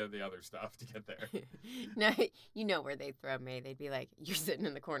doing any of the other stuff to get there. No, you know where they'd throw me. They'd be like, you're sitting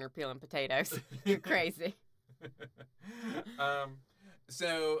in the corner peeling potatoes. You're crazy.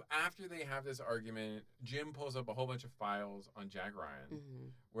 So after they have this argument, Jim pulls up a whole bunch of files on Jack Ryan,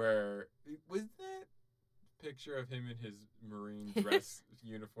 where was that picture of him in his Marine dress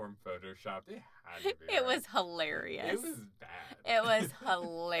uniform photoshopped? It had to be. It was hilarious. It was bad. It was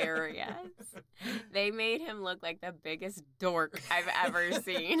hilarious. They made him look like the biggest dork I've ever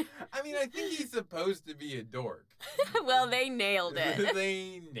seen. I mean, I think he's supposed to be a dork. Well, they nailed it.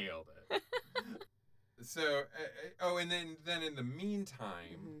 They nailed it. So, and then in the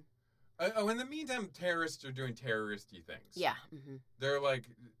meantime, in the meantime, terrorists are doing terroristy things. Yeah. They're like,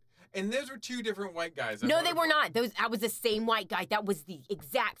 and those were two different white guys. No, they were not. That was the same white guy. That was the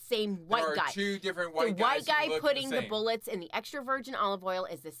exact same white guy. There are two different white guys. The white guy putting the bullets in the extra virgin olive oil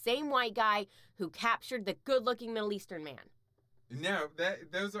is the same white guy who captured the good-looking Middle Eastern man. No,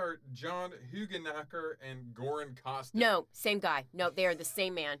 those are John Hugenacker and Goran Kostic. No, same guy. No, they are the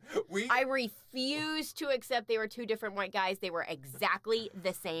same man. I refuse to accept they were two different white guys. They were exactly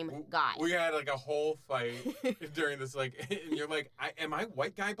the same guy. We had like a whole fight during this, like, and you're like, am I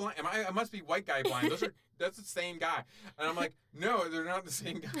white guy blind? I must be white guy blind. That's the same guy. And I'm like, no, they're not the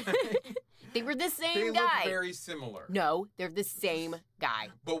same guy. They were the same they guy. Look very similar. No, they're the same guy.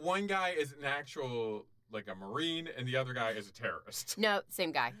 But one guy is an actual, like, a Marine, and the other guy is a terrorist. No,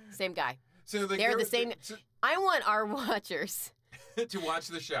 same guy. Same guy. So they're the same. I want our watchers to watch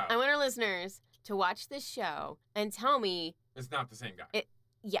the show. I want our listeners to watch this show and tell me it's not the same guy.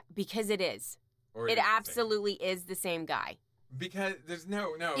 Yeah, because it is. Or it absolutely is the same guy. Because there's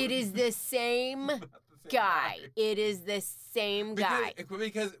no. It is the same guy. It is the same guy.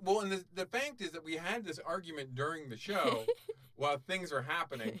 Because and the fact is that we had this argument during the show while things are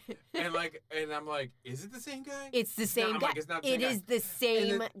happening, and I'm like, is it the same guy? It's the same guy. Like, it's not the same guy. Is the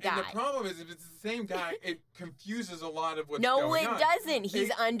same guy. And the problem is, if it's the same guy, it confuses a lot of what's going on. No, it doesn't. He's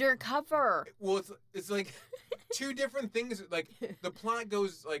undercover. Well, it's like two different things. Like, the plot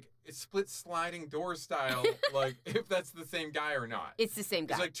goes, like, it's split sliding door style, like, if that's the same guy or not. It's the same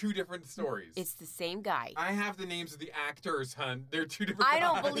guy. It's like two different stories. It's the same guy. I have the names of the actors, hun. They're two different I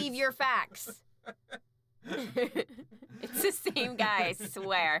don't guys. believe your facts. It's the same guy, I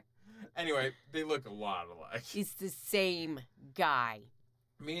swear. Anyway, they look a lot alike. It's the same guy.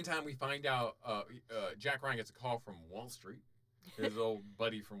 Meantime, we find out Jack Ryan gets a call from Wall Street. His old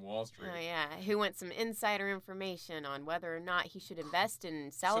buddy from Wall Street. Oh, yeah. Who wants some insider information on whether or not he should invest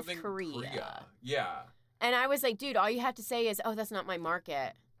in South Korea. Yeah. And I was like, dude, all you have to say is, oh, that's not my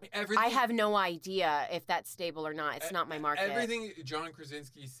market. Everything, I have no idea if that's stable or not. It's not my market. Everything John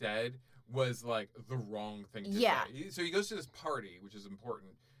Krasinski said was, like, the wrong thing to say. So he goes to this party, which is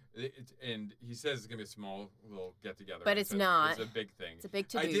important. And he says it's gonna be a small little get together, but it's not. It's a big thing. It's a big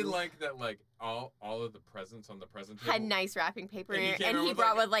to-do. I did like that, like all of the presents on the present table had nice wrapping paper and in it, he and he with,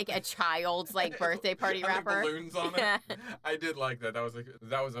 brought with like a child's like birthday party wrapper. Balloons on it. I did like that.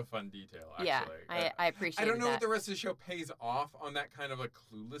 That was a fun detail. Actually. Yeah, I appreciate. I don't know that. what the rest of the show pays off on that kind of like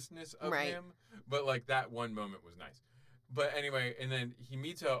cluelessness of him, but like that one moment was nice. But anyway, and then he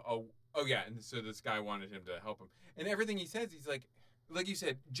meets and so this guy wanted him to help him, and everything he says, he's like you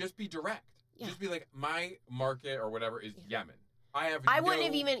said, just be direct. Yeah. Just be like, my market or whatever is Yemen. I wouldn't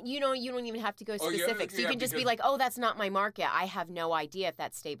have even, you don't even have to go specific. So you can just be like, oh, that's not my market. I have no idea if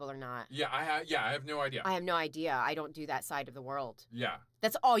that's stable or not. Yeah, I have no idea. I have no idea. I don't do that side of the world. Yeah.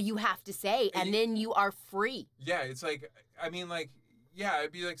 That's all you have to say, and then you are free. Yeah, it's like, I mean, like, yeah,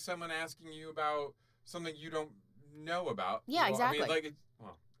 it'd be like someone asking you about something you don't know about. Yeah, exactly. I mean, like,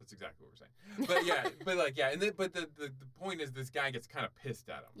 that's exactly what we're saying. But yeah, but the point is, this guy gets kind of pissed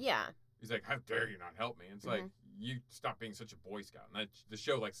at him. Yeah. He's like, how dare you not help me? And it's like, you stop being such a Boy Scout. And the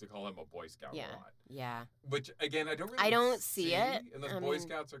show likes to call him a Boy Scout a lot. Yeah. Which, again, I don't see it. And those Boy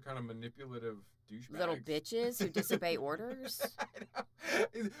Scouts are kind of manipulative douchebags. Little bitches who disobey orders. I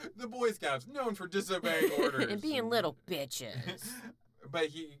know. The Boy Scouts, known for disobeying orders. And being little bitches. But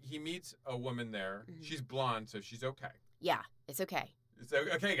he meets a woman there. She's blonde, so she's okay. Yeah, it's okay. It's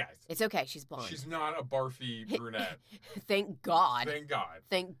okay, guys. It's okay. She's blonde. She's not a barfy brunette. Thank God. Thank God.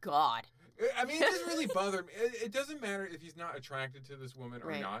 Thank God. I mean, it doesn't really bother me. It doesn't matter if he's not attracted to this woman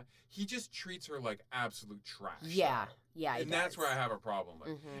or not. He just treats her like absolute trash. Yeah. Yeah, and that's where I have a problem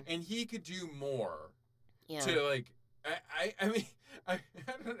with. And he could do more to, like, I mean,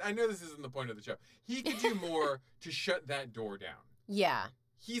 I know this isn't the point of the show. He could do more to shut that door down. Yeah.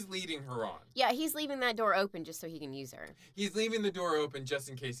 He's leading her on. Yeah, he's leaving that door open just so he can use her. He's leaving the door open just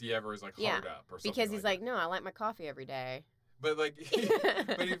in case he ever is like hard up or something. Because he's like, no, I like my coffee every day. But like,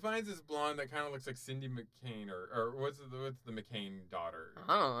 but he finds this blonde that kind of looks like Cindy McCain or what's the McCain daughter?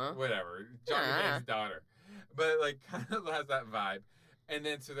 I don't know. Whatever, John McCain's daughter. But like, kind of has that vibe. And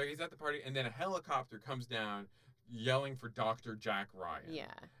then so he's at the party, and then a helicopter comes down, yelling for Dr. Jack Ryan. Yeah.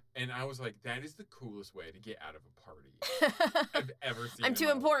 And I was like, that is the coolest way to get out of a party I've ever seen. I'm too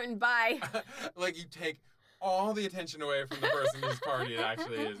important, bye. Like, you take all the attention away from the person whose party it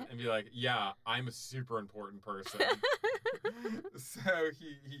actually is and be like, yeah, I'm a super important person. So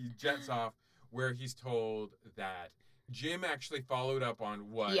he jets off where he's told that Jim actually followed up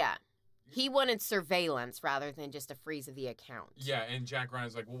on what? Yeah. He wanted surveillance rather than just a freeze of the account. Yeah, and Jack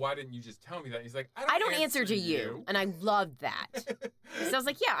Ryan's like, well, why didn't you just tell me that? He's like, I don't answer to you. And I loved that. So I was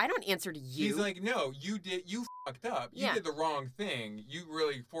like, yeah, I don't answer to you. He's like, no, you fucked up. You did the wrong thing. You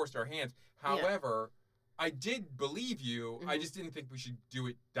really forced our hands. However, I did believe you. I just didn't think we should do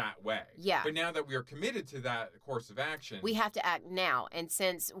it that way. Yeah. But now that we are committed to that course of action, we have to act now. And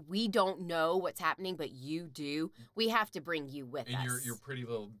since we don't know what's happening, but you do, we have to bring you with us. And your pretty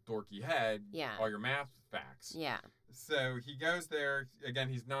little dorky head, all your math facts. Yeah. So he goes there. Again,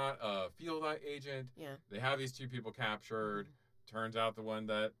 he's not a field agent. Yeah. They have these two people captured. Turns out the one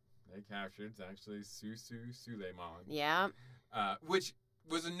that they captured is actually Susu Suleiman. Yeah. Which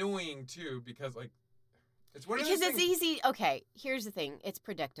was annoying, too, because, like, it's one of because those it's easy. Okay, here's the thing. It's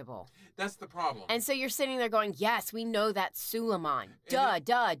predictable. That's the problem. And so you're sitting there going, yes, we know that's Suleiman. Duh.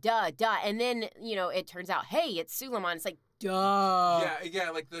 And then, it turns out, hey, it's Suleiman. It's like, duh.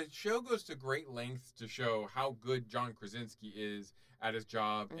 Yeah, like the show goes to great lengths to show how good John Krasinski is at his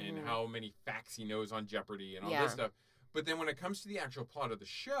job and how many facts he knows on Jeopardy and all this stuff. But then when it comes to the actual plot of the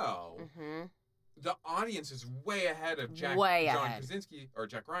show, the audience is way ahead of John Krasinski or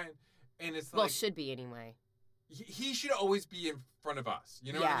Jack Ryan. And it's like, well, should be anyway. He should always be in front of us.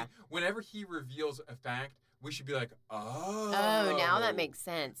 You know what I mean? Whenever he reveals a fact, we should be like, oh. Oh, now that makes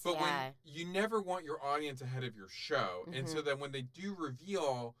sense. But when you never want your audience ahead of your show. And so then when they do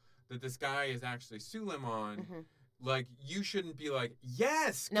reveal that this guy is actually Suleiman, like, you shouldn't be like,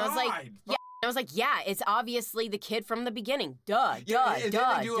 yes, no, God, it's like, yeah, I was like, yeah, it's obviously the kid from the beginning. Duh.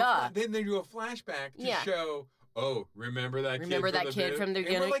 Then they do a flashback to show, oh, remember that kid from the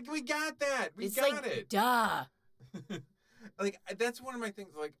beginning? And we're like, we got that. We got it. Duh. Like, that's one of my things.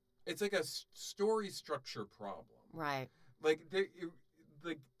 Like, it's like a story structure problem. Right. Like,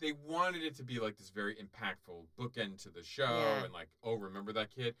 they wanted it to be like this very impactful bookend to the show, and like, oh, remember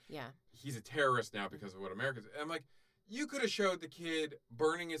that kid? Yeah. He's a terrorist now because of what America's. And I'm like, you could have showed the kid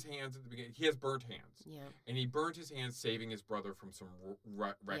burning his hands at the beginning. He has burnt hands. Yeah. And he burnt his hands saving his brother from some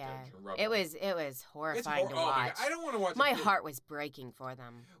wreckage and rubble. It was horrifying to watch. I don't want to watch. My heart was breaking for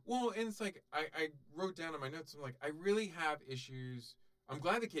them. Well, and it's like I wrote down in my notes. I'm like, I really have issues. I'm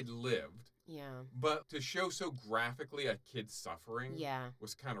glad the kid lived. Yeah. But to show so graphically a kid suffering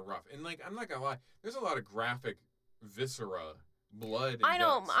was kind of rough. And like, I'm not gonna lie, there's a lot of graphic viscera, blood. And I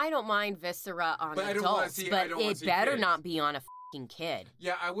don't mind viscera on adults, but it better not be on a fucking kid.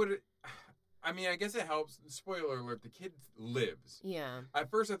 Yeah, I would. I mean, I guess it helps. Spoiler alert: the kid lives. Yeah. At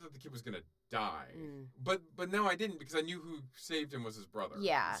first, I thought the kid was gonna die, but no, I didn't, because I knew who saved him was his brother.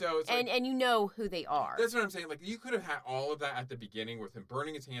 Yeah. So it's like, and you know who they are. That's what I'm saying. Like, you could have had all of that at the beginning with him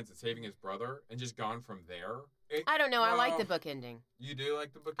burning his hands and saving his brother, and just gone from there. I don't know. I like the book ending. You do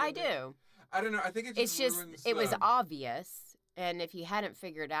like the book ending? I do. I don't know. I think it's just it was obvious, and if you hadn't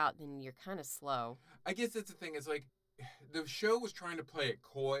figured out, then you're kind of slow. I guess that's the thing. It's like, the show was trying to play it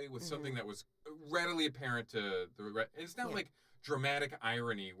coy with something that was readily apparent to the. It's not like dramatic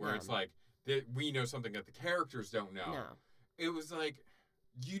irony where it's like that we know something that the characters don't know. No. It was like,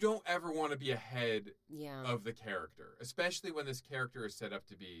 you don't ever want to be ahead of the character, especially when this character is set up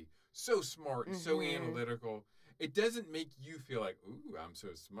to be so smart and so analytical. It doesn't make you feel like, ooh, I'm so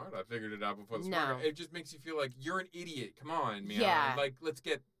smart. I figured it out before the smart. It just makes you feel like you're an idiot. Come on, man. Yeah. Like, let's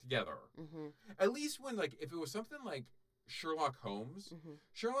get together. At least when, like, if it was something like Sherlock Holmes,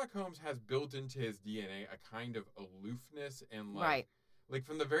 Sherlock Holmes has built into his DNA a kind of aloofness and like, like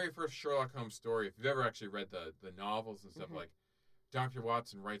from the very first Sherlock Holmes story, if you've ever actually read the novels and stuff, like Dr.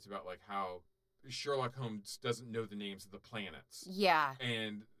 Watson writes about like how Sherlock Holmes doesn't know the names of the planets. Yeah.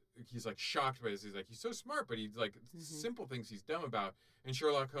 And he's like shocked by this. He's like, he's so smart, but he's like simple things he's dumb about. And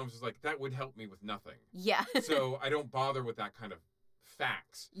Sherlock Holmes is like, that would help me with nothing. Yeah. So I don't bother with that kind of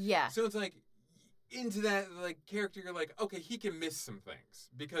facts. Yeah. So it's like, into that like character, you're like, okay, he can miss some things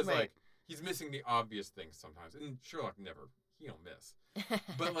because like he's missing the obvious things sometimes. And Sherlock he don't miss.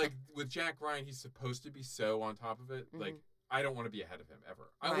 But like with Jack Ryan, he's supposed to be so on top of it. Like, I don't want to be ahead of him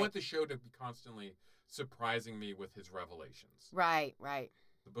ever. I want the show to be constantly surprising me with his revelations. Right.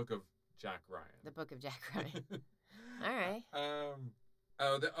 The Book of Jack Ryan. The Book of Jack Ryan. All right.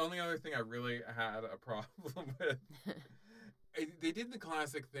 The only other thing I really had a problem with, they did the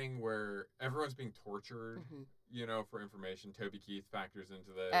classic thing where everyone's being tortured, you know, for information. Toby Keith factors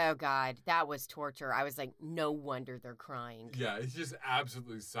into this. Oh, God. That was torture. I was like, no wonder they're crying. Yeah, he's just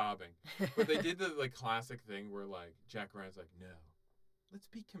absolutely sobbing. But they did the like classic thing where like Jack Ryan's like, no, let's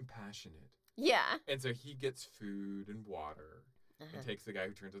be compassionate. Yeah. And so he gets food and water. And takes the guy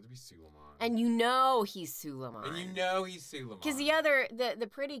who turns out to be Suleiman. And you know he's Suleiman. Because the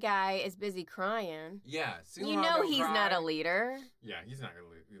pretty guy is busy crying. Yeah. Suleiman, you know he's not a leader. Yeah, he's not going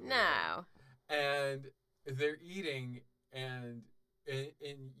to lead. No. And they're eating, and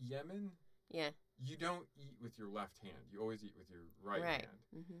in Yemen, you don't eat with your left hand. You always eat with your right hand.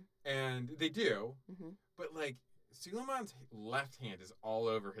 And they do, but like Suleiman's left hand is all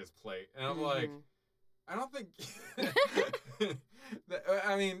over his plate. And I'm like, I don't think.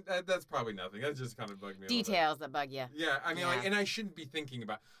 I mean, that's probably nothing. That just kind of bugged me. Details that bug you. Yeah, I mean, like, and I shouldn't be thinking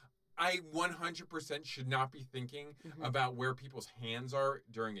about. I 100% should not be thinking about where people's hands are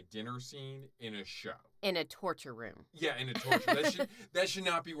during a dinner scene in a show. In a torture room. Yeah, in a torture. that should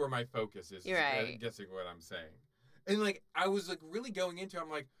not be where my focus is. You're right. Guessing what I'm saying, and like I was like really going into. I'm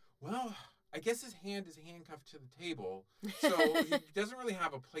like, well, I guess his hand is handcuffed to the table, so he doesn't really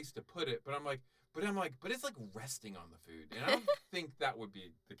have a place to put it. But I'm like, it's like resting on the food, and I don't think that would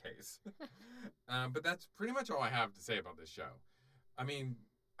be the case. But that's pretty much all I have to say about this show. I mean,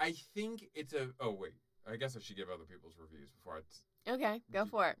 I think it's a. Oh wait, I guess I should give other people's reviews before I. Okay, go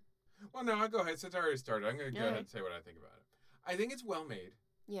for it. Well, no, I'll go ahead. Since I already started, I'm going to go ahead and say what I think about it. I think it's well made.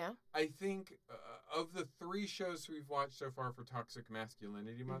 Yeah. I think of the 3 shows we've watched so far for Toxic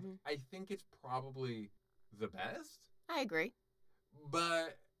Masculinity Month, I think it's probably the best. I agree.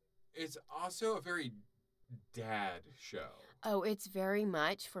 But it's also a very dad show. Oh, it's very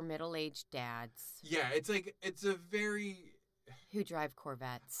much for middle-aged dads. Yeah, it's a very... Who drive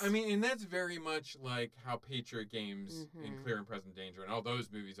Corvettes. I mean, and that's very much like how Patriot Games and Clear and Present Danger and all those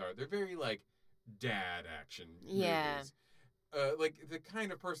movies are. They're very, like, dad action movies. Like, the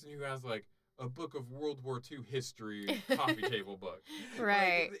kind of person who has, like, a book of World War II history coffee table book.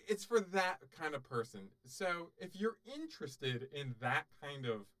 Right. Like, it's for that kind of person. So if you're interested in that kind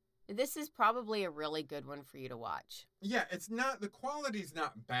of... This is probably a really good one for you to watch. Yeah, it's not... The quality's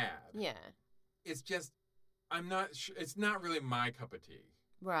not bad. Yeah. It's just... I'm not... It's not really my cup of tea.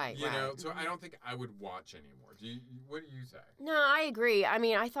 Right, You know? So Mm-hmm. I don't think I would watch anymore. What do you say? No, I agree. I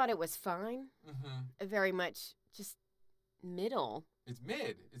mean, I thought it was fine. Mm-hmm. Very much just middle. It's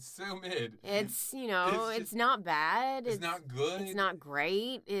mid. It's so mid. It's, you know, It's it's just- not bad. It's not good. It's not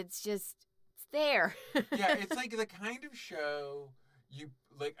great. It's just, it's there. Yeah, it's like the kind of show you,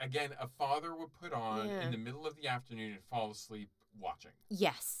 like, again, a father would put on Yeah. in the middle of the afternoon and fall asleep watching.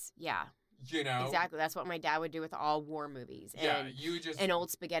 Yes. Yeah. You know? Exactly. That's what my dad would do with all war movies Yeah, you just... and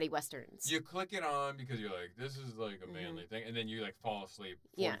old spaghetti westerns. You click it on because you're like, this is like a manly thing, and then you like fall asleep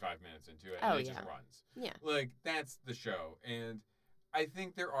 45 minutes into it, and it just runs. Yeah. Like, that's the show. And I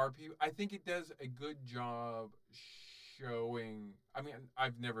think there are people... I think it does a good job showing... I mean,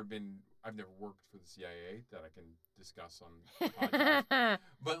 I've never worked for the CIA that I can discuss on podcast.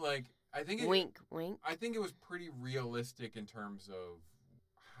 But, like, I think... Wink, wink. I think it was pretty realistic in terms of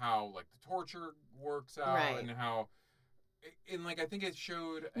how, like, the torture works out Right. and how... And, like, I think it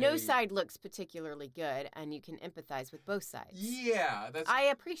showed... No side looks particularly good, and you can empathize with both sides. Yeah, that's... I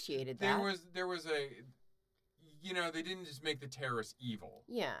appreciated that. There was a... You know, they didn't just make the terrorists evil.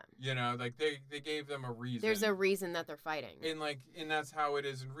 Yeah. You know, like, they gave them a reason. There's a reason that they're fighting. And that's how it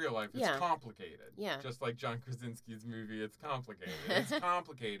is in real life. It's Yeah. complicated. Yeah. Just like John Krasinski's movie, it's complicated. It's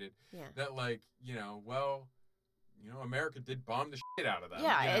complicated Yeah. that, like, you know, well, you know, America did bomb the shit out of them.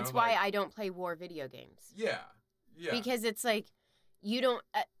 Yeah, you know, it's why I don't play war video games. Yeah. Yeah. Because it's like, you don't,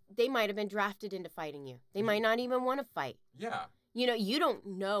 they might have been drafted into fighting you. They might not even want to fight. Yeah. You know, you don't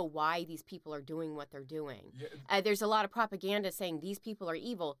know why these people are doing what they're doing. Yeah. There's a lot of propaganda saying these people are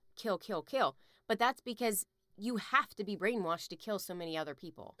evil, kill, kill, kill. But that's because you have to be brainwashed to kill so many other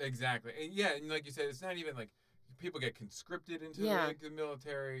people. Exactly. And yeah, and like you said, it's not even like people get conscripted into Yeah. like, the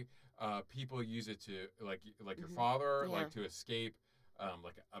military. People use it to like your Mhm. father, Yeah. like to escape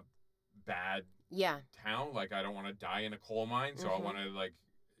like a bad Yeah. town. Like I don't want to die in a coal mine, so I Mhm. want to like,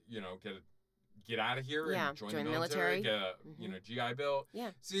 you know, get out of here Yeah, and join join the the military, military. get a Mhm. you know GI Bill.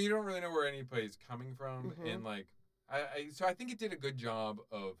 Yeah. So you don't really know where anybody's coming from, Mhm. and like so I think it did a good job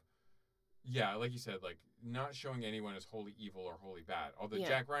of. Yeah, like you said, like not showing anyone as wholly evil or wholly bad. Although Yeah.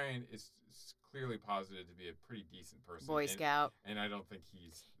 Jack Ryan is clearly posited to be a pretty decent person. Boy Scout. And I don't think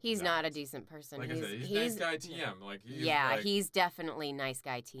he's He's not a that. decent person. Like I said, he's nice guy TM. Like he's yeah, like, he's definitely nice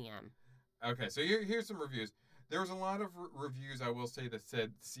guy TM. okay. So here's some reviews. There was a lot of reviews I will say that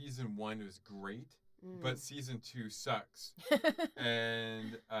said season 1 was great, Mm. but season 2 sucks.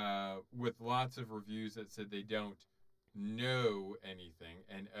 And with lots of reviews that said they don't know anything,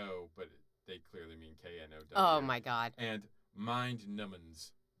 and but they clearly mean KNOW. Oh my God. And mind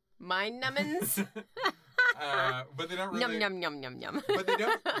numbins. Mind numbins. But they don't really. Num num num num num. But they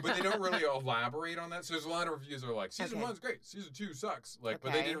don't really elaborate on that. So there's a lot of reviews that are like season Okay. 1's great, season 2 sucks. Like,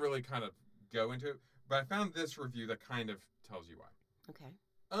 but they Okay. didn't really kind of go into it. But I found this review that kind of tells you why. Okay.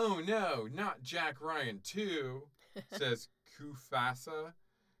 Oh no, not Jack Ryan 2, says Kufasa.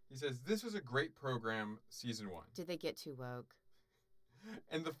 He says this was a great program, season 1. Did they get too woke?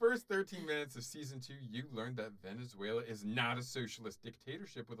 In the first 13 minutes of season 2, you learned that Venezuela is not a socialist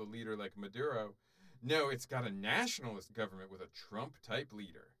dictatorship with a leader like Maduro. No, it's got a nationalist government with a Trump-type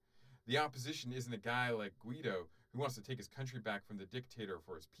leader. The opposition isn't a guy like Guido who wants to take his country back from the dictator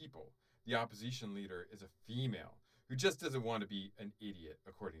for his people. The opposition leader is a female who just doesn't want to be an idiot,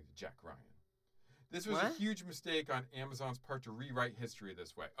 according to Jack Ryan. This was a What? huge mistake on Amazon's part to rewrite history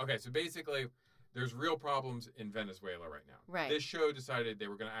this way. Okay, so basically, there's real problems in Venezuela right now. Right. This show decided they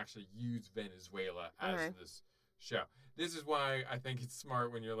were going to actually use Venezuela as Okay. this show. This is why I think it's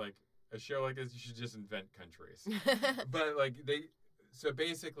smart when you're like, a show like this, you should just invent countries. But like so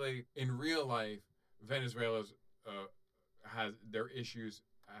basically, in real life, Venezuela's has their issues.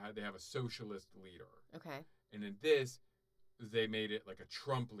 They have a socialist leader. Okay. And in this, they made it like a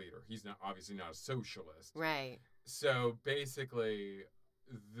Trump leader. He's obviously not a socialist. Right. So basically,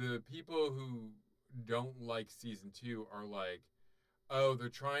 the people who don't like season 2 are like, oh, they're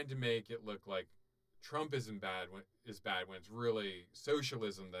trying to make it look like Trump isn't bad when it's really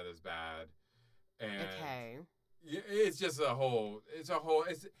socialism that is bad. And Okay. it's just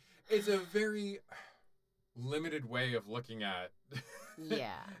it's a very limited way of looking at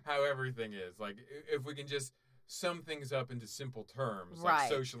Yeah. how everything is. Like if we can just sum things up into simple terms, like Right.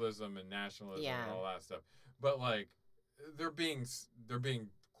 socialism and nationalism Yeah. and all that stuff. But like they're being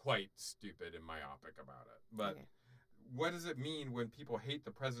quite stupid and myopic about it. But Okay. what does it mean when people hate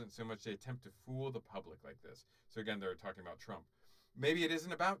the president so much they attempt to fool the public like this? So again, they're talking about Trump. Maybe it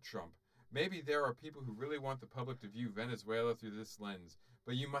isn't about Trump. Maybe there are people who really want the public to view Venezuela through this lens.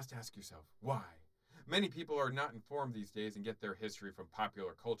 But you must ask yourself, why? Many people are not informed these days and get their history from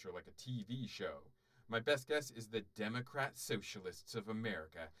popular culture like a TV show. My best guess is the Democrat Socialists of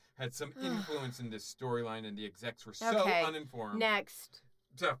America had some influence in this storyline, and the execs were so uninformed. Next.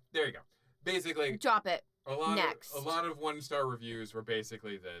 So, there you go. Basically, drop it. A lot of one-star reviews were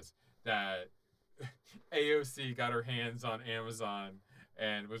basically this, that AOC got her hands on Amazon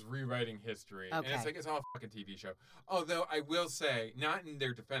and was rewriting history. Okay. And it's like, it's all a fucking TV show. Although I will say, not in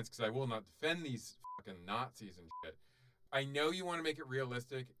their defense, because I will not defend these fucking Nazis and shit. I know you want to make it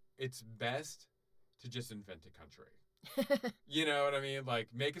realistic. It's best to just invent a country. You know what I mean? Like,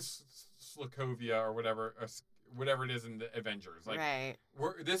 make a Slakovia or whatever it is in the Avengers. Like, right.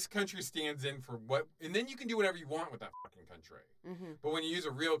 This country stands in for what, and then you can do whatever you want with that fucking country. Mm-hmm. But when you use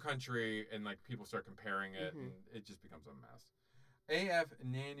a real country and like people start comparing it, and it just becomes a mess. AF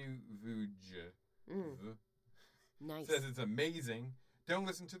Nanuvuj nice. says it's amazing. Don't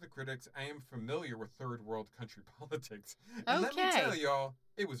listen to the critics. I am familiar with third world country politics. And let me tell y'all,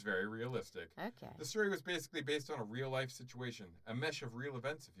 it was very realistic. Okay. The story was basically based on a real life situation, a mesh of real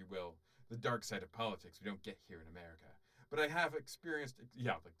events, if you will. The dark side of politics we don't get here in America. But I have experienced,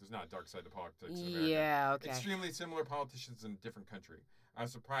 there's not a dark side of politics in America. Yeah, okay. Extremely similar politicians in a different country. I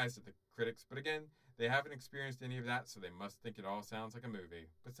was surprised at the critics, but again, they haven't experienced any of that, so they must think it all sounds like a movie.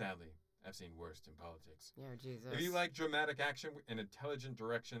 But sadly, I've seen worse in politics. Oh, Jesus. If you like dramatic action and intelligent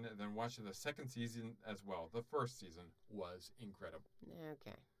direction, then watch the second season as well. The first season was incredible.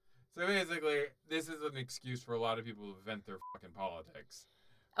 Okay. So basically, this is an excuse for a lot of people to vent their fucking politics.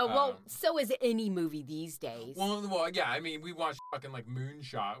 Oh, well, so is any movie these days. Well, yeah, I mean, we watched fucking, like,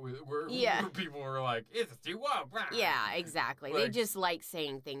 Moonshot, where people were like, it's too woke. Blah. Yeah, exactly. Like, they just like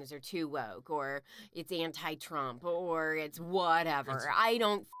saying things are too woke, or it's anti-Trump, or it's whatever. I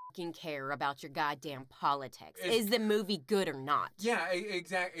don't fucking care about your goddamn politics. Is the movie good or not? Yeah,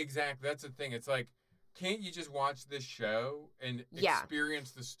 exactly. That's the thing. It's like, can't you just watch this show and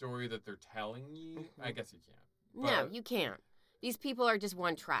experience the story that they're telling you? Mm-hmm. I guess you can. No, you can't. These people are just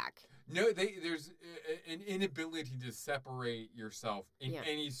one track. No, there's an inability to separate yourself in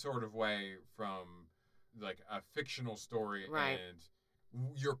any sort of way from, like, a fictional story and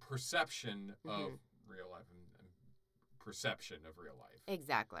your perception of real life and perception of real life.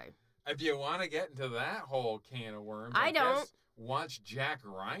 Exactly. If you want to get into that whole can of worms, I don't. Guess watch Jack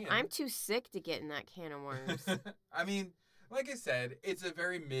Ryan. I'm too sick to get in that can of worms. I mean, like I said, it's a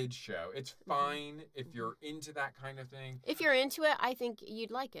very mid show. It's fine if you're into that kind of thing. If you're into it, I think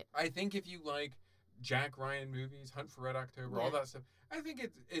you'd like it. I think if you like Jack Ryan movies, Hunt for Red October, all that stuff, I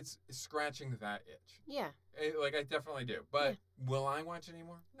think it's scratching that itch. Yeah. I definitely do. But will I watch it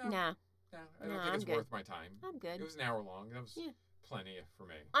anymore? No. No. I don't think it's worth my time. I'm good. It was an hour long. That was plenty for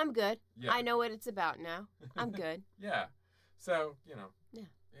me. I'm good. Yeah. I know what it's about now. I'm good. Yeah. So, you know. Yeah.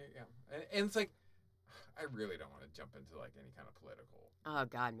 And it's like, I really don't want to jump into, like, any kind of political Oh,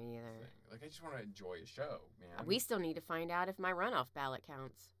 God, me either. thing. Like, I just want to enjoy a show, man. We still need to find out if my runoff ballot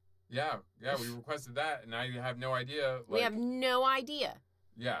counts. Yeah, we requested that, and I have no idea. Like, we have no idea.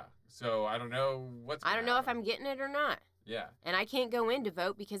 Yeah, so I don't know what's I don't know if I'm getting it or not. Yeah. And I can't go in to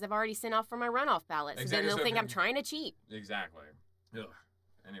vote because I've already sent off for my runoff ballot, so then they'll think I'm trying to cheat. Exactly. Ugh.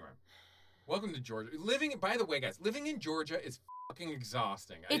 Anyway, welcome to Georgia. By the way, guys, living in Georgia is fucking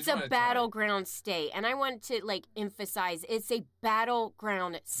exhausting. It's a battleground state, and I want to, like, emphasize it's a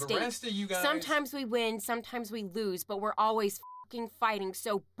battleground state. The rest of you guys... Sometimes we win, sometimes we lose, but we're always fucking fighting,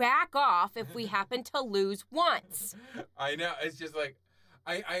 so back off if we happen to lose once. I know. It's just like,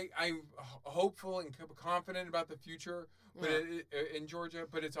 I'm hopeful and confident about the future but in Georgia,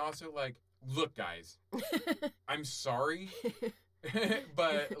 but it's also like, look, guys, I'm sorry,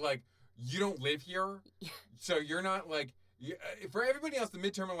 but, like, you don't live here, so you're not, like, for everybody else, the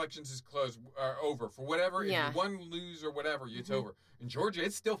midterm elections is over. For whatever, if you won, lose, or whatever, it's over. In Georgia,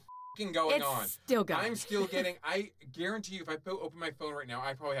 it's still fucking going on. It's still going. I'm still getting, I guarantee you, if I open my phone right now,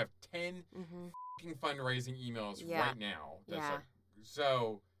 I probably have 10 fucking fundraising emails right now. That's like,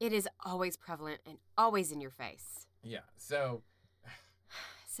 so. It is always prevalent and always in your face. Yeah, so.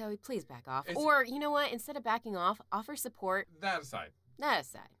 So please back off. Or, you know what, instead of backing off, offer support. That aside.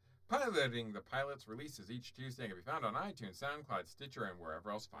 Piloting the Pilots releases each Tuesday can be found on iTunes, SoundCloud, Stitcher, and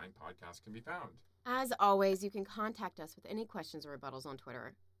wherever else fine podcasts can be found. As always, you can contact us with any questions or rebuttals on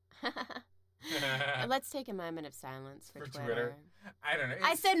Twitter. Let's take a moment of silence for Twitter. I don't know.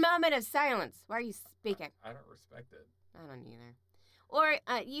 I said moment of silence. Why are you speaking? I don't respect it. I don't either. Or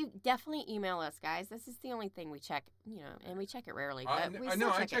you definitely email us, guys. This is the only thing we check, and we check it rarely. But we still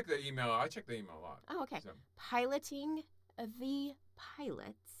I check check the email. I check the email a lot. Oh, okay. So.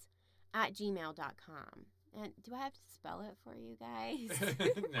 pilotingthepilots@gmail.com. And do I have to spell it for you guys?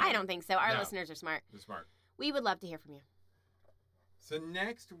 No. I don't think so. Our listeners are smart. They're smart. We would love to hear from you. So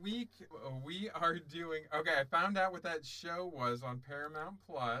next week we are doing. Okay, I found out what that show was on Paramount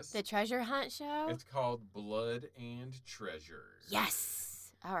Plus. The Treasure Hunt show? It's called Blood and Treasures.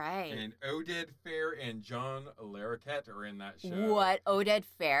 Yes. All right. And Oded Fair and John Larroquette are in that show. What? Oded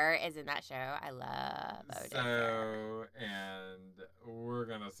Fair is in that show. I love Oded Fair. And we're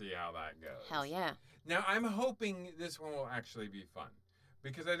going to see how that goes. Hell yeah. Now, I'm hoping this one will actually be fun.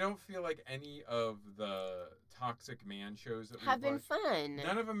 Because I don't feel like any of the Toxic Man shows that have been fun.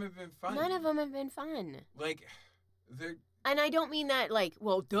 None of them have been fun. None of them have been fun. Like, they're... And I don't mean that like,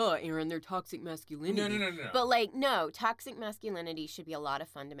 well, duh, Aaron, they're toxic masculinity. No. But like, no, toxic masculinity should be a lot of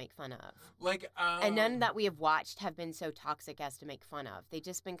fun to make fun of. Like, and none that we have watched have been so toxic as to make fun of. They've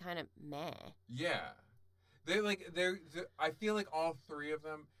just been kind of meh. Yeah. They're, I feel like all three of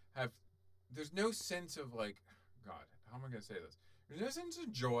them have, there's no sense of like, God, how am I going to say this? There's no sense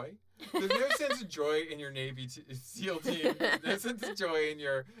of joy. There's no sense of joy in your Navy SEAL team. There's no sense of joy in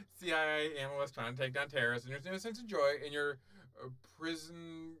your CIA analyst trying to take down terrorists. And there's no sense of joy in your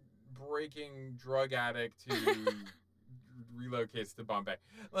prison-breaking drug addict who relocates to Bombay.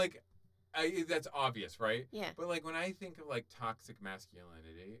 Like, that's obvious, right? Yeah. But, like, when I think of, like, toxic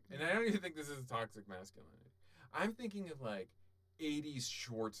masculinity, and I don't even think this is toxic masculinity, I'm thinking of, like, 80s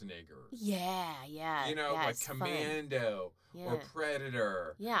Schwarzenegger. Yeah. Like Commando or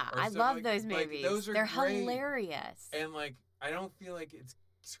Predator. Yeah, or I love like, those movies. Those are They're great. hilarious. And like, I don't feel like it's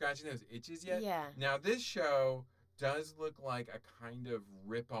scratching those itches yet. Yeah. Now this show does look like a kind of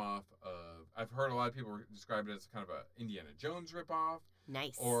ripoff of. I've heard a lot of people describe it as kind of a Indiana Jones ripoff.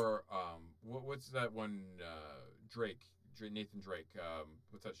 Nice. Or what's that one? Nathan Drake.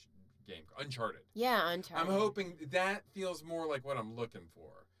 What's that game? Uncharted. Yeah, Uncharted. I'm hoping that feels more like what I'm looking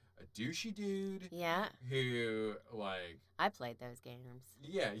for. A douchey dude. Yeah. Who, like... I played those games.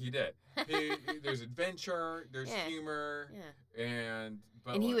 Yeah, you did. There's adventure, there's humor. Yeah. And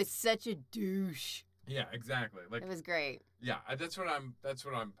he was such a douche. Yeah, exactly. Like, it was great. Yeah, that's what I'm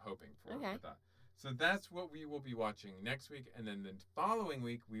hoping for with that. So that's what we will be watching next week. And then the following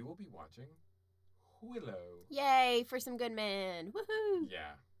week, we will be watching Willow. Yay, for some good men. Woohoo!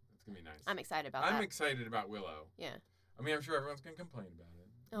 Yeah. It's going to be nice. I'm excited about that. I'm excited about Willow. Yeah. I mean, I'm sure everyone's going to complain about it.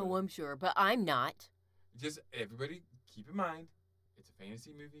 Oh, I'm sure. But I'm not. Just everybody keep in mind, it's a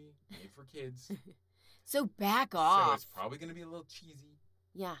fantasy movie made for kids. So back off. So it's probably going to be a little cheesy.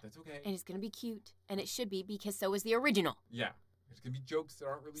 Yeah. That's okay. And it's going to be cute. And it should be because so is the original. Yeah. There's going to be jokes that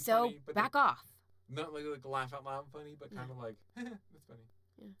aren't really funny. So back off. Not like laugh out loud funny, but kind of like, that's funny.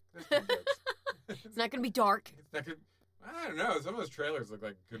 Yeah. That's funny jokes. It's not going to be dark. It's not going to... I don't know. Some of those trailers look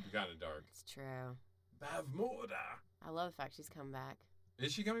like it could be kind of dark. It's true. Bavmorda. I love the fact she's come back.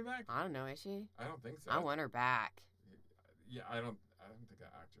 Is she coming back? I don't know. Is she? I don't think so. I want her back. Yeah, I don't think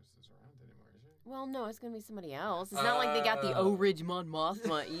that actress is around anymore, is she? Well, no, it's going to be somebody else. It's not like they got the O-Ridge Mon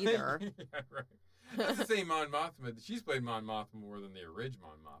Mothma either. Yeah, right. That's the same Mon Mothma. She's played Mon Mothma more than the original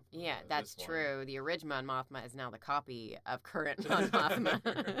Mon Mothma. Yeah, that's true. The original Mon Mothma is now the copy of current Mon Mothma.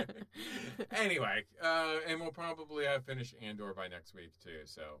 Anyway, and we'll probably have finished Andor by next week, too.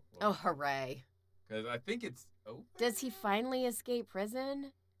 So. Oh, hooray. Because I think it's open. Does he finally escape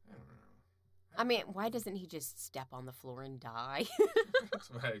prison? I don't know. I mean, why doesn't he just step on the floor and die?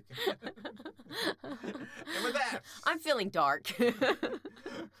 That's right. And with that, I'm feeling dark.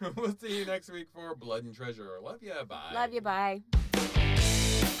 We'll see you next week for Blood and Treasure. Love ya. Bye. Love you. Bye.